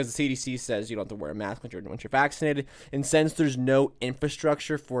CDC says you don't have to wear a mask once you're vaccinated. And since there's no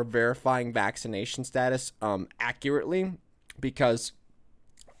infrastructure for verifying vaccination status accurately, because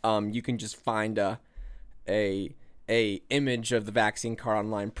you can just find a image of the vaccine card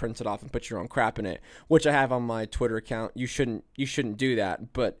online, print it off, and put your own crap in it, which I have on my Twitter account. You shouldn't do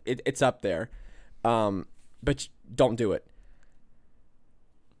that, but it's up there. But don't do it.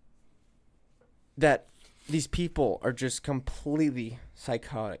 That these people are just completely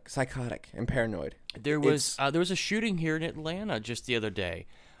psychotic and paranoid. There was a shooting here in Atlanta just the other day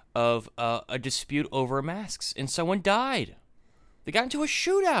of a dispute over masks, and someone died. They got into a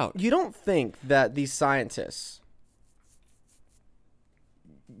shootout. You don't think that these scientists?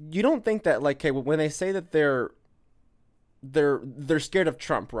 You don't think that, when they say that they're scared of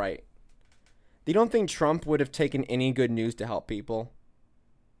Trump, right? You don't think Trump would have taken any good news to help people?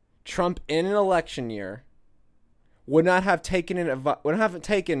 Trump in an election year would not have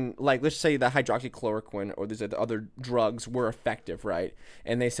taken like, let's say the hydroxychloroquine or these other drugs were effective, right?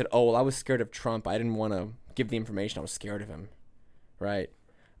 And they said, oh, well, I was scared of Trump. I didn't want to give the information. I was scared of him, right?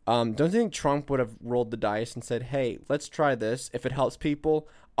 Don't you think Trump would have rolled the dice and said, hey, let's try this. If it helps people,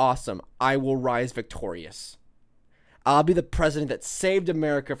 awesome. I will rise victorious. I'll be the president that saved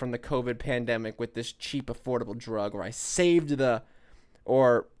America from the COVID pandemic with this cheap, affordable drug, or I saved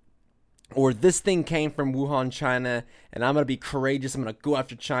or this thing came from Wuhan, China, and I'm going to be courageous. I'm going to go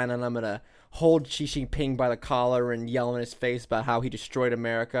after China, and I'm going to hold Xi Jinping by the collar and yell in his face about how he destroyed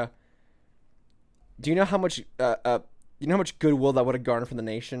America. Do you know how much goodwill that would have garnered from the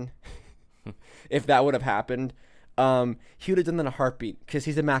nation if that would have happened? He would have done that in a heartbeat because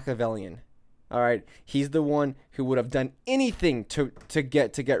he's a Machiavellian. All right, he's the one who would have done anything to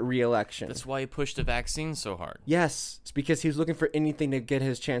get re-election. That's why he pushed the vaccine so hard. Yes, it's because he was looking for anything to get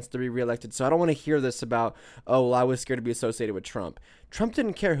his chance to be re-elected. So I don't want to hear this about, oh, well, I was scared to be associated with Trump. Trump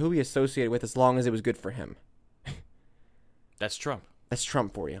didn't care who he associated with as long as it was good for him. That's Trump. That's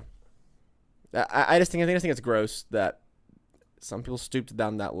Trump for you. I just think it's gross that some people stooped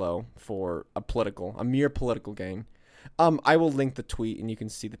down that low for a mere political gain. I will link the tweet, and you can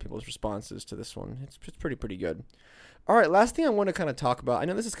see the people's responses to this one. It's pretty good. All right, last thing I want to kind of talk about. I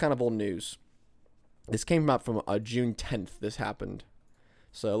know this is kind of old news. This came out from June 10th. This happened.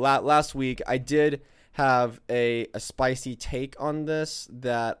 So last week, I did have a spicy take on this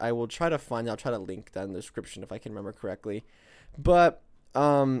that I will try to find. I'll try to link that in the description if I can remember correctly. But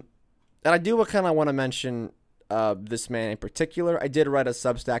and I do kind of want to mention this man in particular. I did write a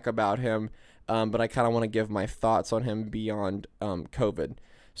Substack about him. But I kind of want to give my thoughts on him beyond COVID.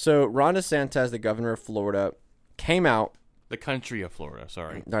 So Ron DeSantis, the governor of Florida, came out. The country of Florida,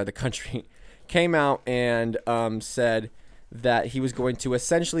 sorry. No, the country came out and said that he was going to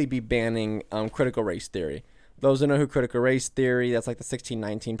essentially be banning critical race theory. Those who know who critical race theory, that's like the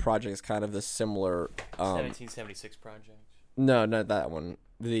 1619 project, is kind of the similar. 1776 project. No, not that one.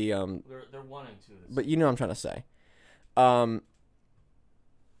 The they're wanting to. But you know what I'm trying to say.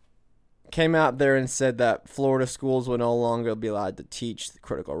 Came out there and said that Florida schools will no longer be allowed to teach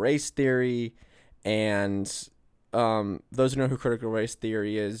critical race theory. And those who know who critical race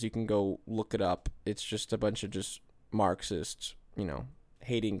theory is, you can go look it up. It's just a bunch of just Marxists,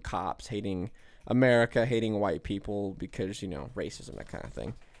 hating cops, hating America, hating white people because, racism, that kind of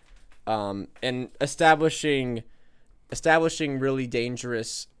thing. And establishing really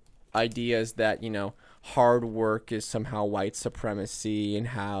dangerous ideas that, hard work is somehow white supremacy and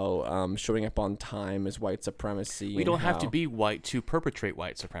how showing up on time is white supremacy. We don't have to be white to perpetrate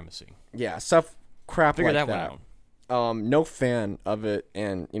white supremacy. Yeah, stuff crap Figure like that that. One out. No fan of it,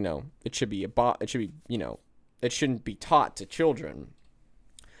 and it should be it shouldn't be taught to children.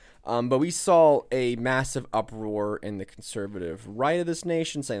 But we saw a massive uproar in the conservative right of this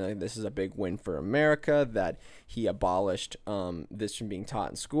nation saying that this is a big win for America, that he abolished this from being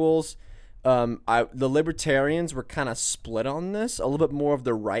taught in schools. The libertarians were kind of split on this. A little bit more of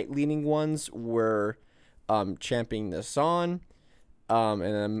the right-leaning ones were championing this on, and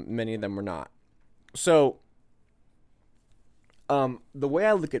then many of them were not. So the way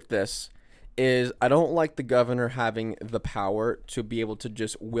I look at this is I don't like the governor having the power to be able to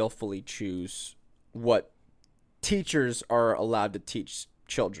just willfully choose what teachers are allowed to teach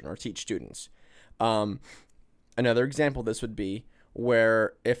children or teach students. Another example of this would be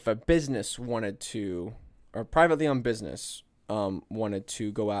where if a business wanted to, or privately owned business wanted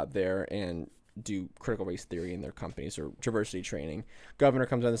to go out there and do critical race theory in their companies or diversity training, governor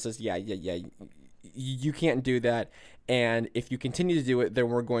comes on and says, yeah, you can't do that. And if you continue to do it, then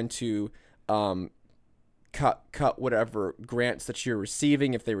we're going to cut whatever grants that you're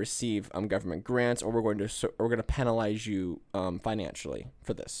receiving if they receive government grants, or we're going to penalize you financially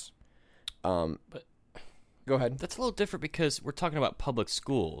for this. But go ahead. That's a little different because we're talking about public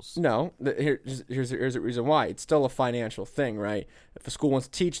schools. No, here's a reason why. It's still a financial thing, right? If a school wants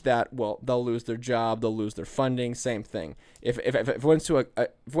to teach that, well, they'll lose their job, they'll lose their funding. Same thing. If it went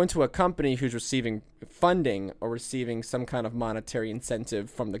to a company who's receiving funding or receiving some kind of monetary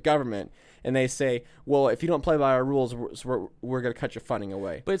incentive from the government, and they say, well, if you don't play by our rules, we're going to cut your funding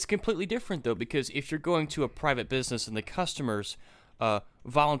away. But it's completely different though, because if you're going to a private business and the customers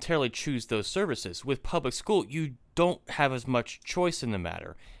voluntarily choose those services. With public school, you don't have as much choice in the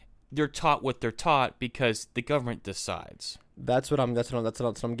matter. They're taught what they're taught because the government decides. That's what I'm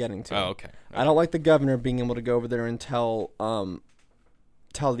getting to. Oh, okay. I don't like the governor being able to go over there and tell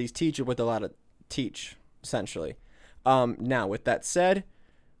these teachers what they're allowed to teach, essentially. Now, with that said,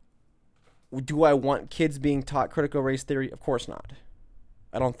 Do I want kids being taught critical race theory? Of course not.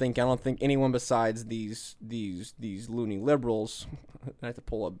 I don't think anyone besides these loony liberals, I have to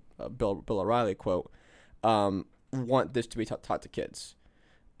pull a Bill O'Reilly quote, want this to be taught to kids.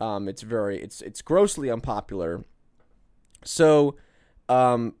 It's grossly unpopular. So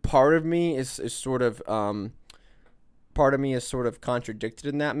part of me is sort of contradicted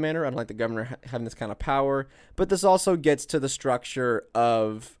in that manner. I don't like the governor having this kind of power, but this also gets to the structure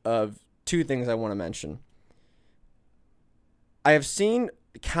of two things I want to mention. I have seen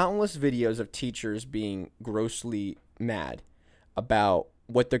countless videos of teachers being grossly mad about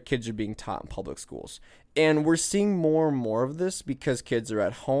what their kids are being taught in public schools. And we're seeing more and more of this because kids are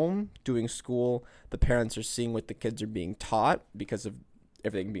at home doing school. The parents are seeing what the kids are being taught because of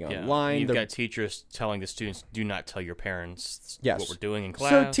everything being online. You've got teachers telling the students, do not tell your parents what we're doing in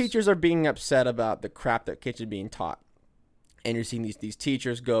class. So teachers are being upset about the crap that kids are being taught. And you're seeing these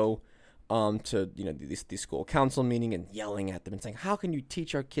teachers go to these school council meeting and yelling at them and saying, how can you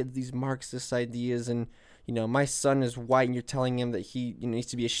teach our kids these Marxist ideas? And my son is white and you're telling him that he needs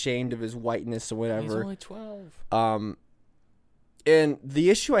to be ashamed of his whiteness or whatever. He's only 12. And the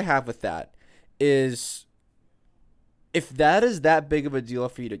issue I have with that is, if that is that big of a deal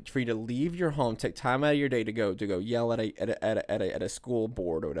for you to leave your home, take time out of your day to go yell at a school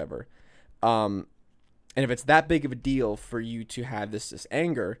board or whatever, and if it's that big of a deal for you to have this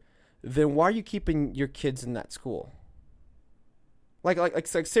anger, then why are you keeping your kids in that school? Like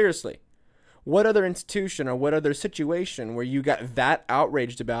seriously, what other institution or what other situation where you got that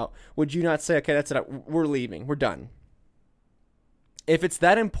outraged about would you not say, okay, that's it, we're leaving, we're done? If it's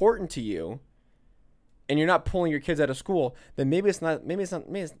that important to you, and you're not pulling your kids out of school, then maybe it's not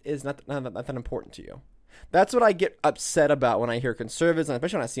that important to you. That's what I get upset about when I hear conservatives, and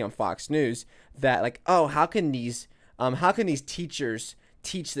especially when I see on Fox News, that like, oh, how can these teachers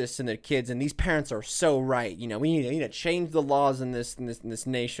teach this to their kids, and these parents are so right. We need to change the laws in this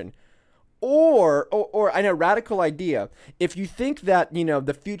nation. Or I know, radical idea. If you think that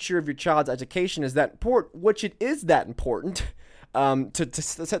the future of your child's education is that important, which it is that important. To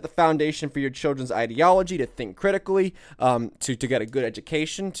set the foundation for your children's ideology, to think critically, to get a good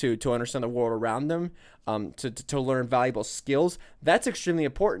education, to understand the world around them, to learn valuable skills. That's extremely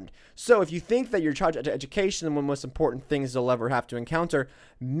important. So if you think that your child's education is one of the most important things they'll ever have to encounter,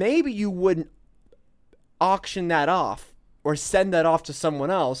 maybe you wouldn't auction that off or send that off to someone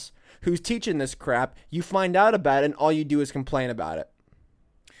else who's teaching this crap. You find out about it, and all you do is complain about it.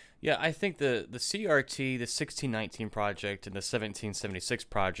 Yeah, I think the CRT, the 1619 Project, and the 1776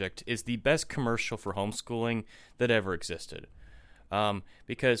 Project is the best commercial for homeschooling that ever existed.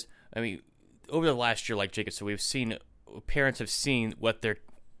 Because, over the last year, like Jacob said, parents have seen what their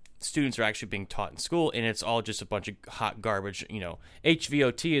students are actually being taught in school, and it's all just a bunch of hot garbage,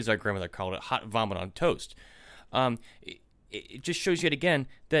 HVOT, as our grandmother called it, hot vomit on toast. It just shows yet again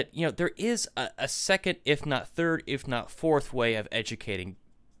that, there is a second, if not third, if not fourth way of educating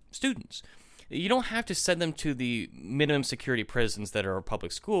students. You don't have to send them to the minimum security prisons that are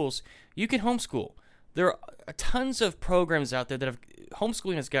public schools. You can homeschool. There are tons of programs out there that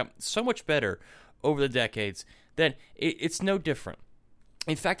homeschooling has got so much better over the decades that it's no different.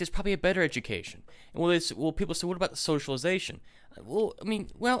 In fact, it's probably a better education. And people say, what about the socialization? What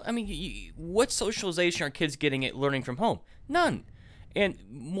socialization are kids getting at learning from home? None. And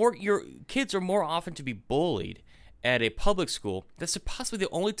your kids are more often to be bullied at a public school. That's possibly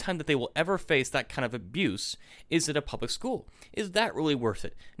the only time that they will ever face that kind of abuse is at a public school. Is that really worth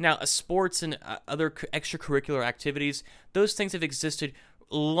it? Now, sports and other extracurricular activities, those things have existed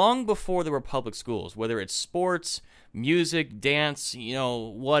long before there were public schools, whether it's sports, music, dance,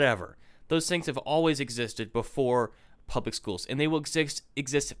 whatever. Those things have always existed before public schools, and they will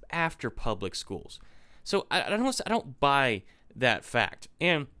exist after public schools. So I don't buy that fact.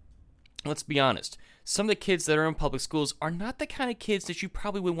 And let's be honest, some of the kids that are in public schools are not the kind of kids that you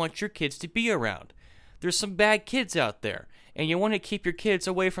probably would want your kids to be around. There's some bad kids out there, and you want to keep your kids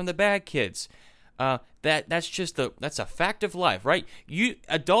away from the bad kids. That's a fact of life, right? You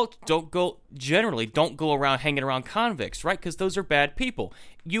adults don't go around hanging around convicts, right? Because those are bad people.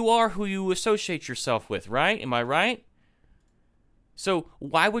 You are who you associate yourself with, right? Am I right? So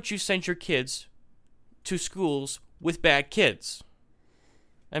why would you send your kids to schools with bad kids?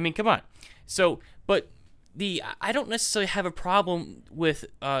 Come on. So, but I don't necessarily have a problem with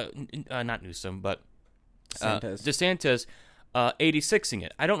not Newsom, but DeSantis 86ing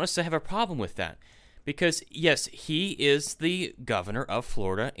it. I don't necessarily have a problem with that because yes, he is the governor of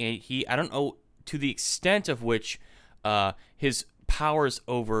Florida, and I don't know to the extent of which his powers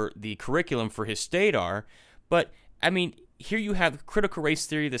over the curriculum for his state are, but here you have critical race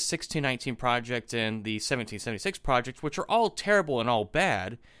theory, the 1619 Project, and the 1776 Project, which are all terrible and all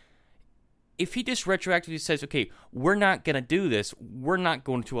bad. If he just retroactively says, okay, we're not going to do this, we're not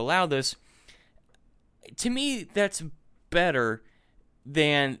going to allow this, to me, that's better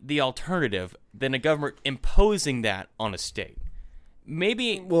than the alternative, than a government imposing that on a state.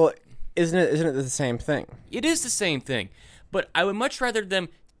 Maybe... Well, isn't it the same thing? It is the same thing, but I would much rather them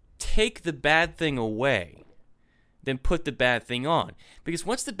take the bad thing away than put the bad thing on. Because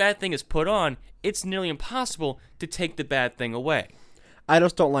once the bad thing is put on, it's nearly impossible to take the bad thing away. I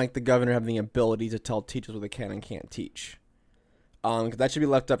just don't like the governor having the ability to tell teachers what they can and can't teach. Because that should be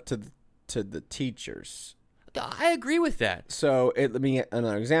left up to the teachers. I agree with that. So let me get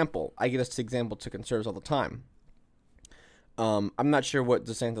another example. I get this example to conservatives all the time. I'm not sure what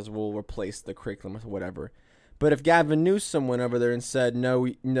DeSantis will replace the curriculum with, whatever. But if Gavin Newsom went over there and said, no,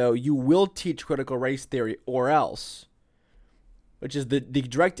 you will teach critical race theory or else, which is the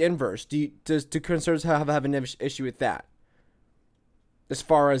direct inverse, do conservatives have an issue with that? As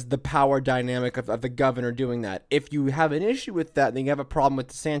far as the power dynamic of the governor doing that. If you have an issue with that, then you have a problem with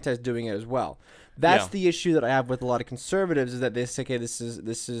DeSantis doing it as well. That's the issue that I have with a lot of conservatives, is that they say, okay, this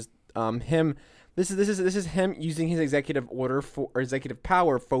is him. This is him using his executive order or executive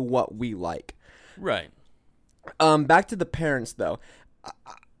power for what we like. Right. Back to the parents, though.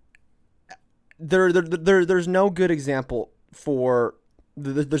 There's no good example for.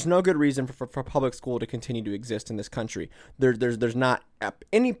 There's no good reason for public school to continue to exist in this country. There's not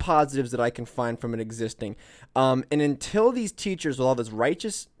any positives that I can find from it existing. And until these teachers with all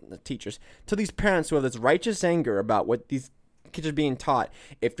this till these parents who have this righteous anger about what these kids are being taught,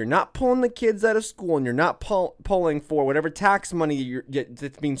 if you're not pulling the kids out of school and you're not pulling for whatever tax money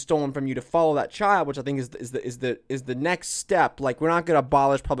that's being stolen from you to follow that child, which I think is the next step. Like, we're not going to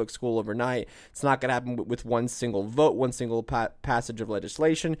abolish public school overnight. It's not going to happen with one single vote, one single passage of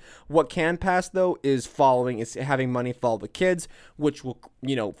legislation. What can pass, though, is having money follow the kids, which will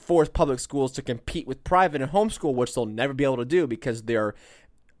force public schools to compete with private and homeschool, which they'll never be able to do because they're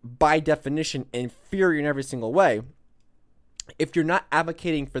by definition inferior in every single way. If you're not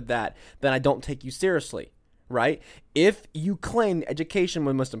advocating for that, then I don't take you seriously, right? If you claim education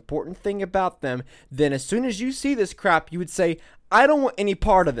was the most important thing about them, then as soon as you see this crap, you would say, I don't want any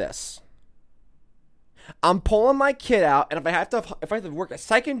part of this. I'm pulling my kid out, and if I have to work a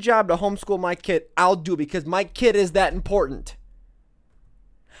second job to homeschool my kid, I'll do it because my kid is that important.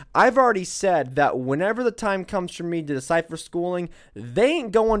 I've already said that whenever the time comes for me to decide for schooling, they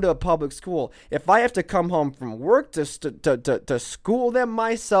ain't going to a public school. If I have to come home from work to school them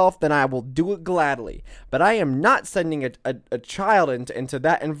myself, then I will do it gladly. But I am not sending a child into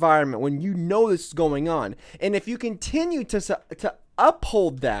that environment when you know this is going on. And if you continue to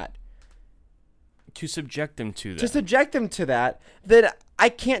uphold that, to subject them to that, then I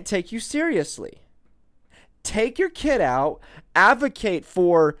can't take you seriously. Take your kid out, advocate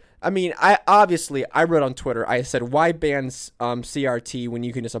for, I wrote on Twitter, I said, why ban CRT when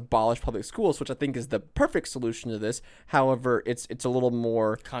you can just abolish public schools, which I think is the perfect solution to this. However, it's a little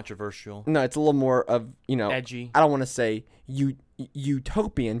more controversial. No, it's a little more of, edgy. I don't want to say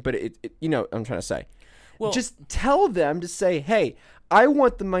utopian, but it I'm trying to say. Well, just tell them to say, hey, I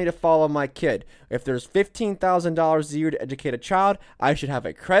want the money to follow my kid. If there's $15,000 a year to educate a child, I should have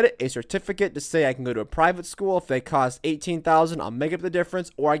a certificate to say I can go to a private school. If they cost $18,000, I'll make up the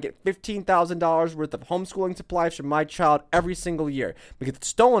difference, or I get $15,000 worth of homeschooling supplies for my child every single year because it's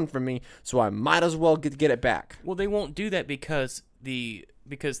stolen from me, so I might as well get it back. Well, they won't do that because the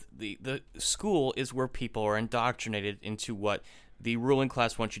school is where people are indoctrinated into what the ruling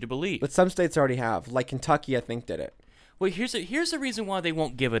class wants you to believe. But some states already have, like Kentucky, I think, did it. Well, here's the reason why they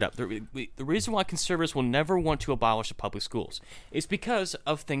won't give it up. The reason why conservatives will never want to abolish the public schools is because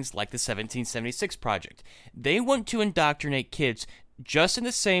of things like the 1776 Project. They want to indoctrinate kids just in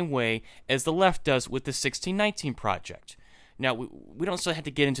the same way as the left does with the 1619 Project. Now, we don't still have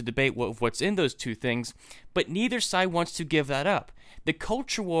to get into debate what's in those two things, but neither side wants to give that up. The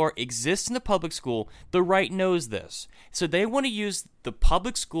culture war exists in the public school. The right knows this. So they want to use the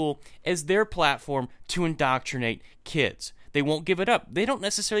public school as their platform to indoctrinate kids. They won't give it up. They don't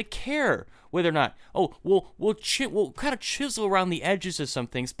necessarily care whether or not, we'll kind of chisel around the edges of some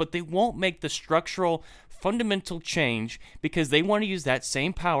things, but they won't make the structural, fundamental change because they want to use that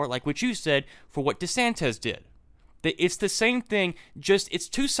same power, like what you said, for what DeSantis did. It's the same thing, just it's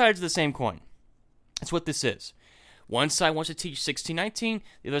two sides of the same coin. That's what this is. One side wants to teach 1619,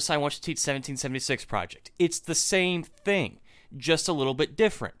 the other side wants to teach 1776 Project. It's the same thing, just a little bit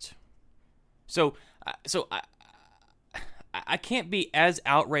different. So I can't be as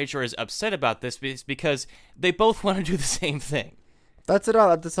outraged or as upset about this because they both want to do the same thing. That's it.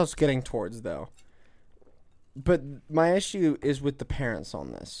 That's what I was getting towards, though. But my issue is with the parents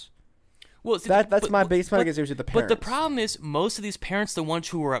on this. Well, see, that's my biggest issue with the parents. But the problem is, most of these parents, the ones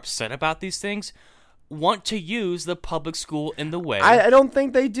who are upset about these things, want to use the public school in the way. I don't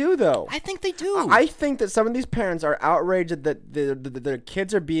think they do, though. I think they do. I think that some of these parents are outraged that their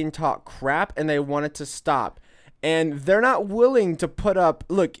kids are being taught crap and they want it to stop. And they're not willing to put up.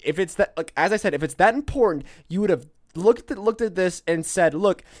 Look, if it's that, like as I said, if it's that important, you would have looked at this and said,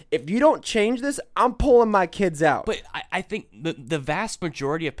 "Look, if you don't change this, I'm pulling my kids out." But I think the vast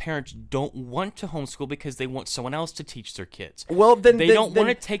majority of parents don't want to homeschool because they want someone else to teach their kids. Well, then they don't want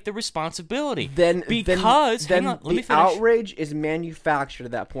to take the responsibility. The outrage is manufactured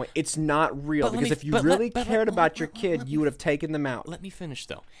at that point. It's not real because if you really cared about your kid, you would have taken them out. Let me finish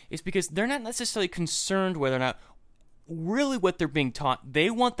though. It's because they're not necessarily concerned whether or not really what they're being taught. They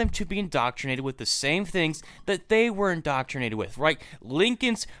want them to be indoctrinated with the same things that they were indoctrinated with, right?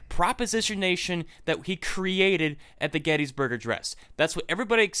 Lincoln's propositionation that he created at the Gettysburg Address. That's what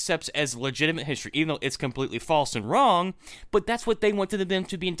everybody accepts as legitimate history, even though it's completely false and wrong, but that's what they wanted them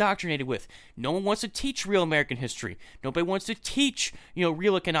to be indoctrinated with. No one wants to teach real American history. Nobody wants to teach,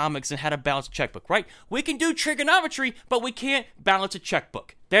 real economics and how to balance a checkbook, right? We can do trigonometry, but we can't balance a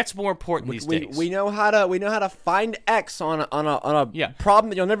checkbook. That's more important these days. We know how to find X on a problem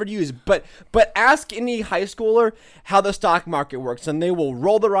that you'll never use. But ask any high schooler how the stock market works, and they will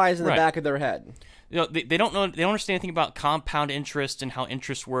roll their eyes in the back of their head. They don't know. They don't understand anything about compound interest and how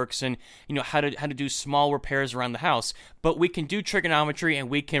interest works, and how to do small repairs around the house. But we can do trigonometry, and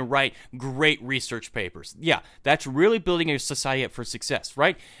we can write great research papers. Yeah, that's really building a society up for success,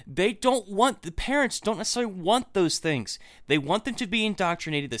 right? The parents don't necessarily want those things. They want them to be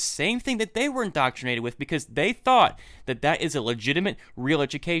indoctrinated the same thing that they were indoctrinated with because they thought that is a legitimate, real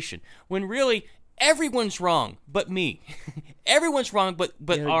education. When really, everyone's wrong but me. Everyone's wrong but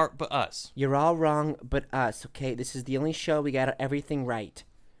us. You're all wrong but us, okay? This is the only show we got everything right.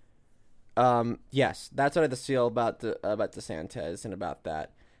 Yes, that's what I had to feel about DeSantis and about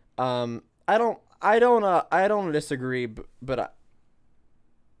that. I don't disagree, but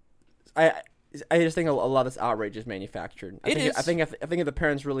I just think a lot of this outrage is manufactured. I think if the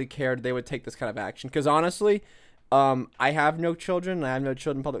parents really cared, they would take this kind of action. Because honestly, I have no children. I have no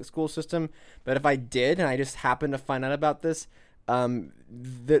children in the public school system. But if I did, and I just happened to find out about this,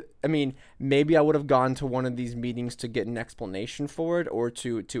 maybe I would have gone to one of these meetings to get an explanation for it, or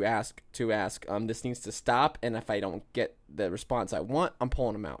to ask this needs to stop. And if I don't get the response I want, I'm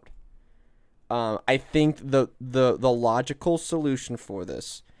pulling them out. I think the logical solution for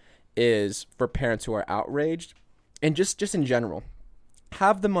this is for parents who are outraged, and just in general,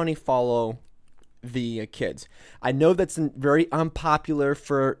 have the money follow the kids. I know that's very unpopular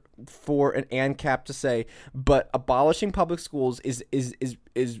for an ANCAP to say, but abolishing public schools is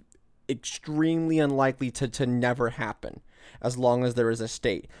extremely unlikely to never happen as long as there is a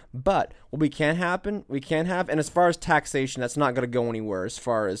state. But what we can have, and as far as taxation, that's not going to go anywhere as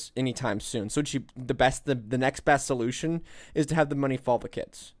far as anytime soon. So the next best solution is to have the money follow the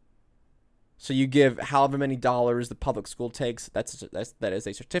kids. So you give however many dollars the public school takes. That is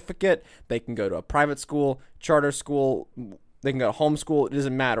a certificate. They can go to a private school, charter school. They can go to homeschool. It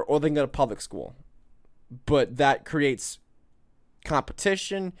doesn't matter. Or they can go to public school. But that creates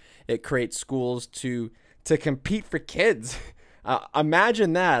competition. It creates schools to compete for kids.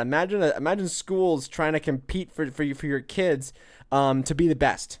 Imagine that. Imagine schools trying to compete for your kids to be the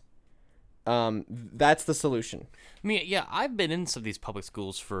best. That's the solution. I mean, yeah, I've been in some of these public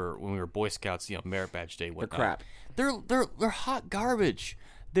schools for when we were Boy Scouts, merit badge day, whatnot. They're crap. They're hot garbage.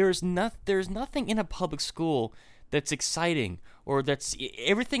 There's nothing in a public school that's exciting or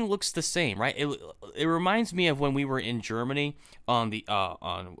everything looks the same, right? It reminds me of when we were in Germany on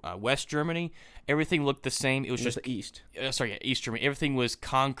West Germany. Everything looked the same. It was just East. East Germany. Everything was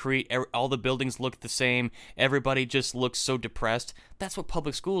concrete. All the buildings looked the same. Everybody just looked so depressed. That's what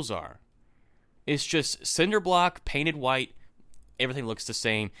public schools are. It's just cinder block, painted white. Everything looks the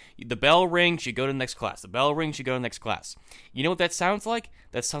same. The bell rings, you go to the next class. The bell rings, you go to the next class. You know what that sounds like?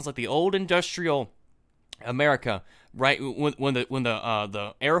 That sounds like the old industrial America, right? When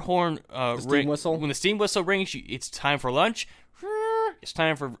the air horn whistle. When the steam whistle rings, it's time for lunch. It's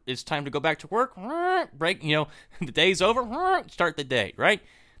time to go back to work. Break. The day's over. Start the day. Right.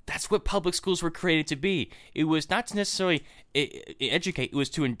 That's what public schools were created to be. It was not to necessarily educate. It was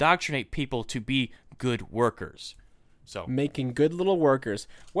to indoctrinate people to be good workers. So making good little workers.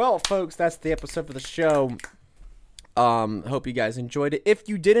 Well, folks, that's the episode for the show. Hope you guys enjoyed it. If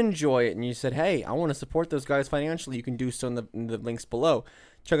you did enjoy it and you said, hey, I want to support those guys financially, you can do so in the links below.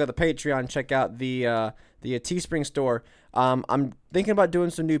 Check out the Patreon. Check out the Teespring store. I'm thinking about doing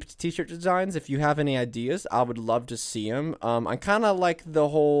some new t-shirt designs. If you have any ideas, I would love to see them. I kind of like the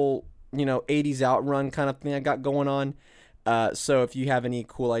whole, 80s outrun kind of thing I got going on. So if you have any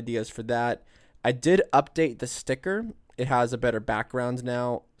cool ideas for that. I did update the sticker. It has a better background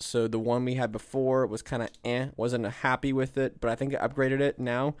now. So the one we had before was kind of wasn't happy with it, but I think I upgraded it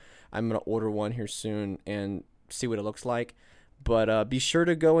now. I'm going to order one here soon and see what it looks like. But be sure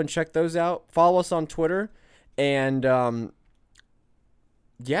to go and check those out. Follow us on Twitter. And,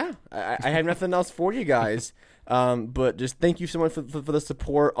 yeah, I have nothing else for you guys. But just thank you so much for the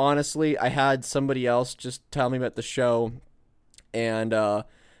support. Honestly, I had somebody else just tell me about the show. And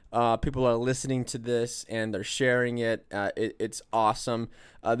people are listening to this and they're sharing it. It's awesome.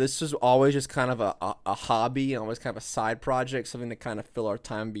 This was always just kind of a hobby and always kind of a side project, something to kind of fill our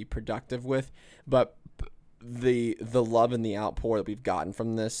time and be productive with. But the love and the outpour that we've gotten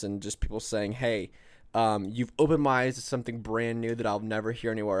from this, and just people saying, hey, you've opened my eyes to something brand new that I'll never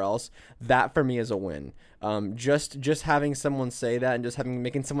hear anywhere else. That for me is a win. Just having someone say that and just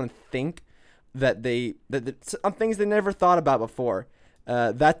making someone think that on things they never thought about before.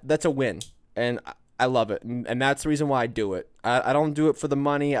 That's a win, and I love it, and that's the reason why I do it. I don't do it for the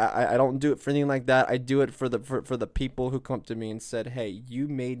money. I don't do it for anything like that. I do it for the people who come up to me and said, "Hey, you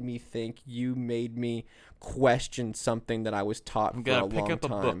made me think. You made me question something that I was taught for a long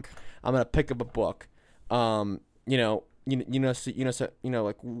time. I'm gonna pick up a book. Like,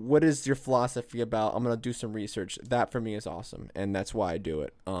 what is your philosophy about? I'm gonna do some research. That for me is awesome, and that's why I do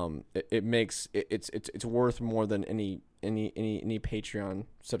it. It makes it's worth more than any Patreon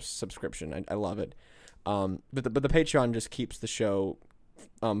subscription. I love it. But the Patreon just keeps the show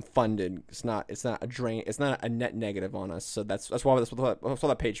funded. It's not a drain. It's not a net negative on us. So that's why the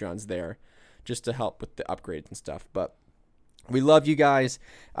Patreon's there, just to help with the upgrades and stuff. But we love you guys.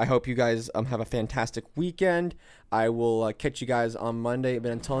 I hope you guys have a fantastic weekend. I will catch you guys on Monday.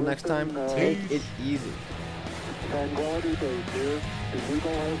 But until next time, take it easy. Tranquility Base here. The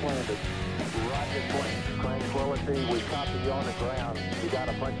Eagle has landed. Roger, point. Tranquility, we copy you on the ground. You got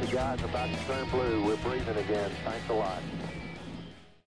a bunch of guys about to turn blue. We're breathing again. Thanks a lot.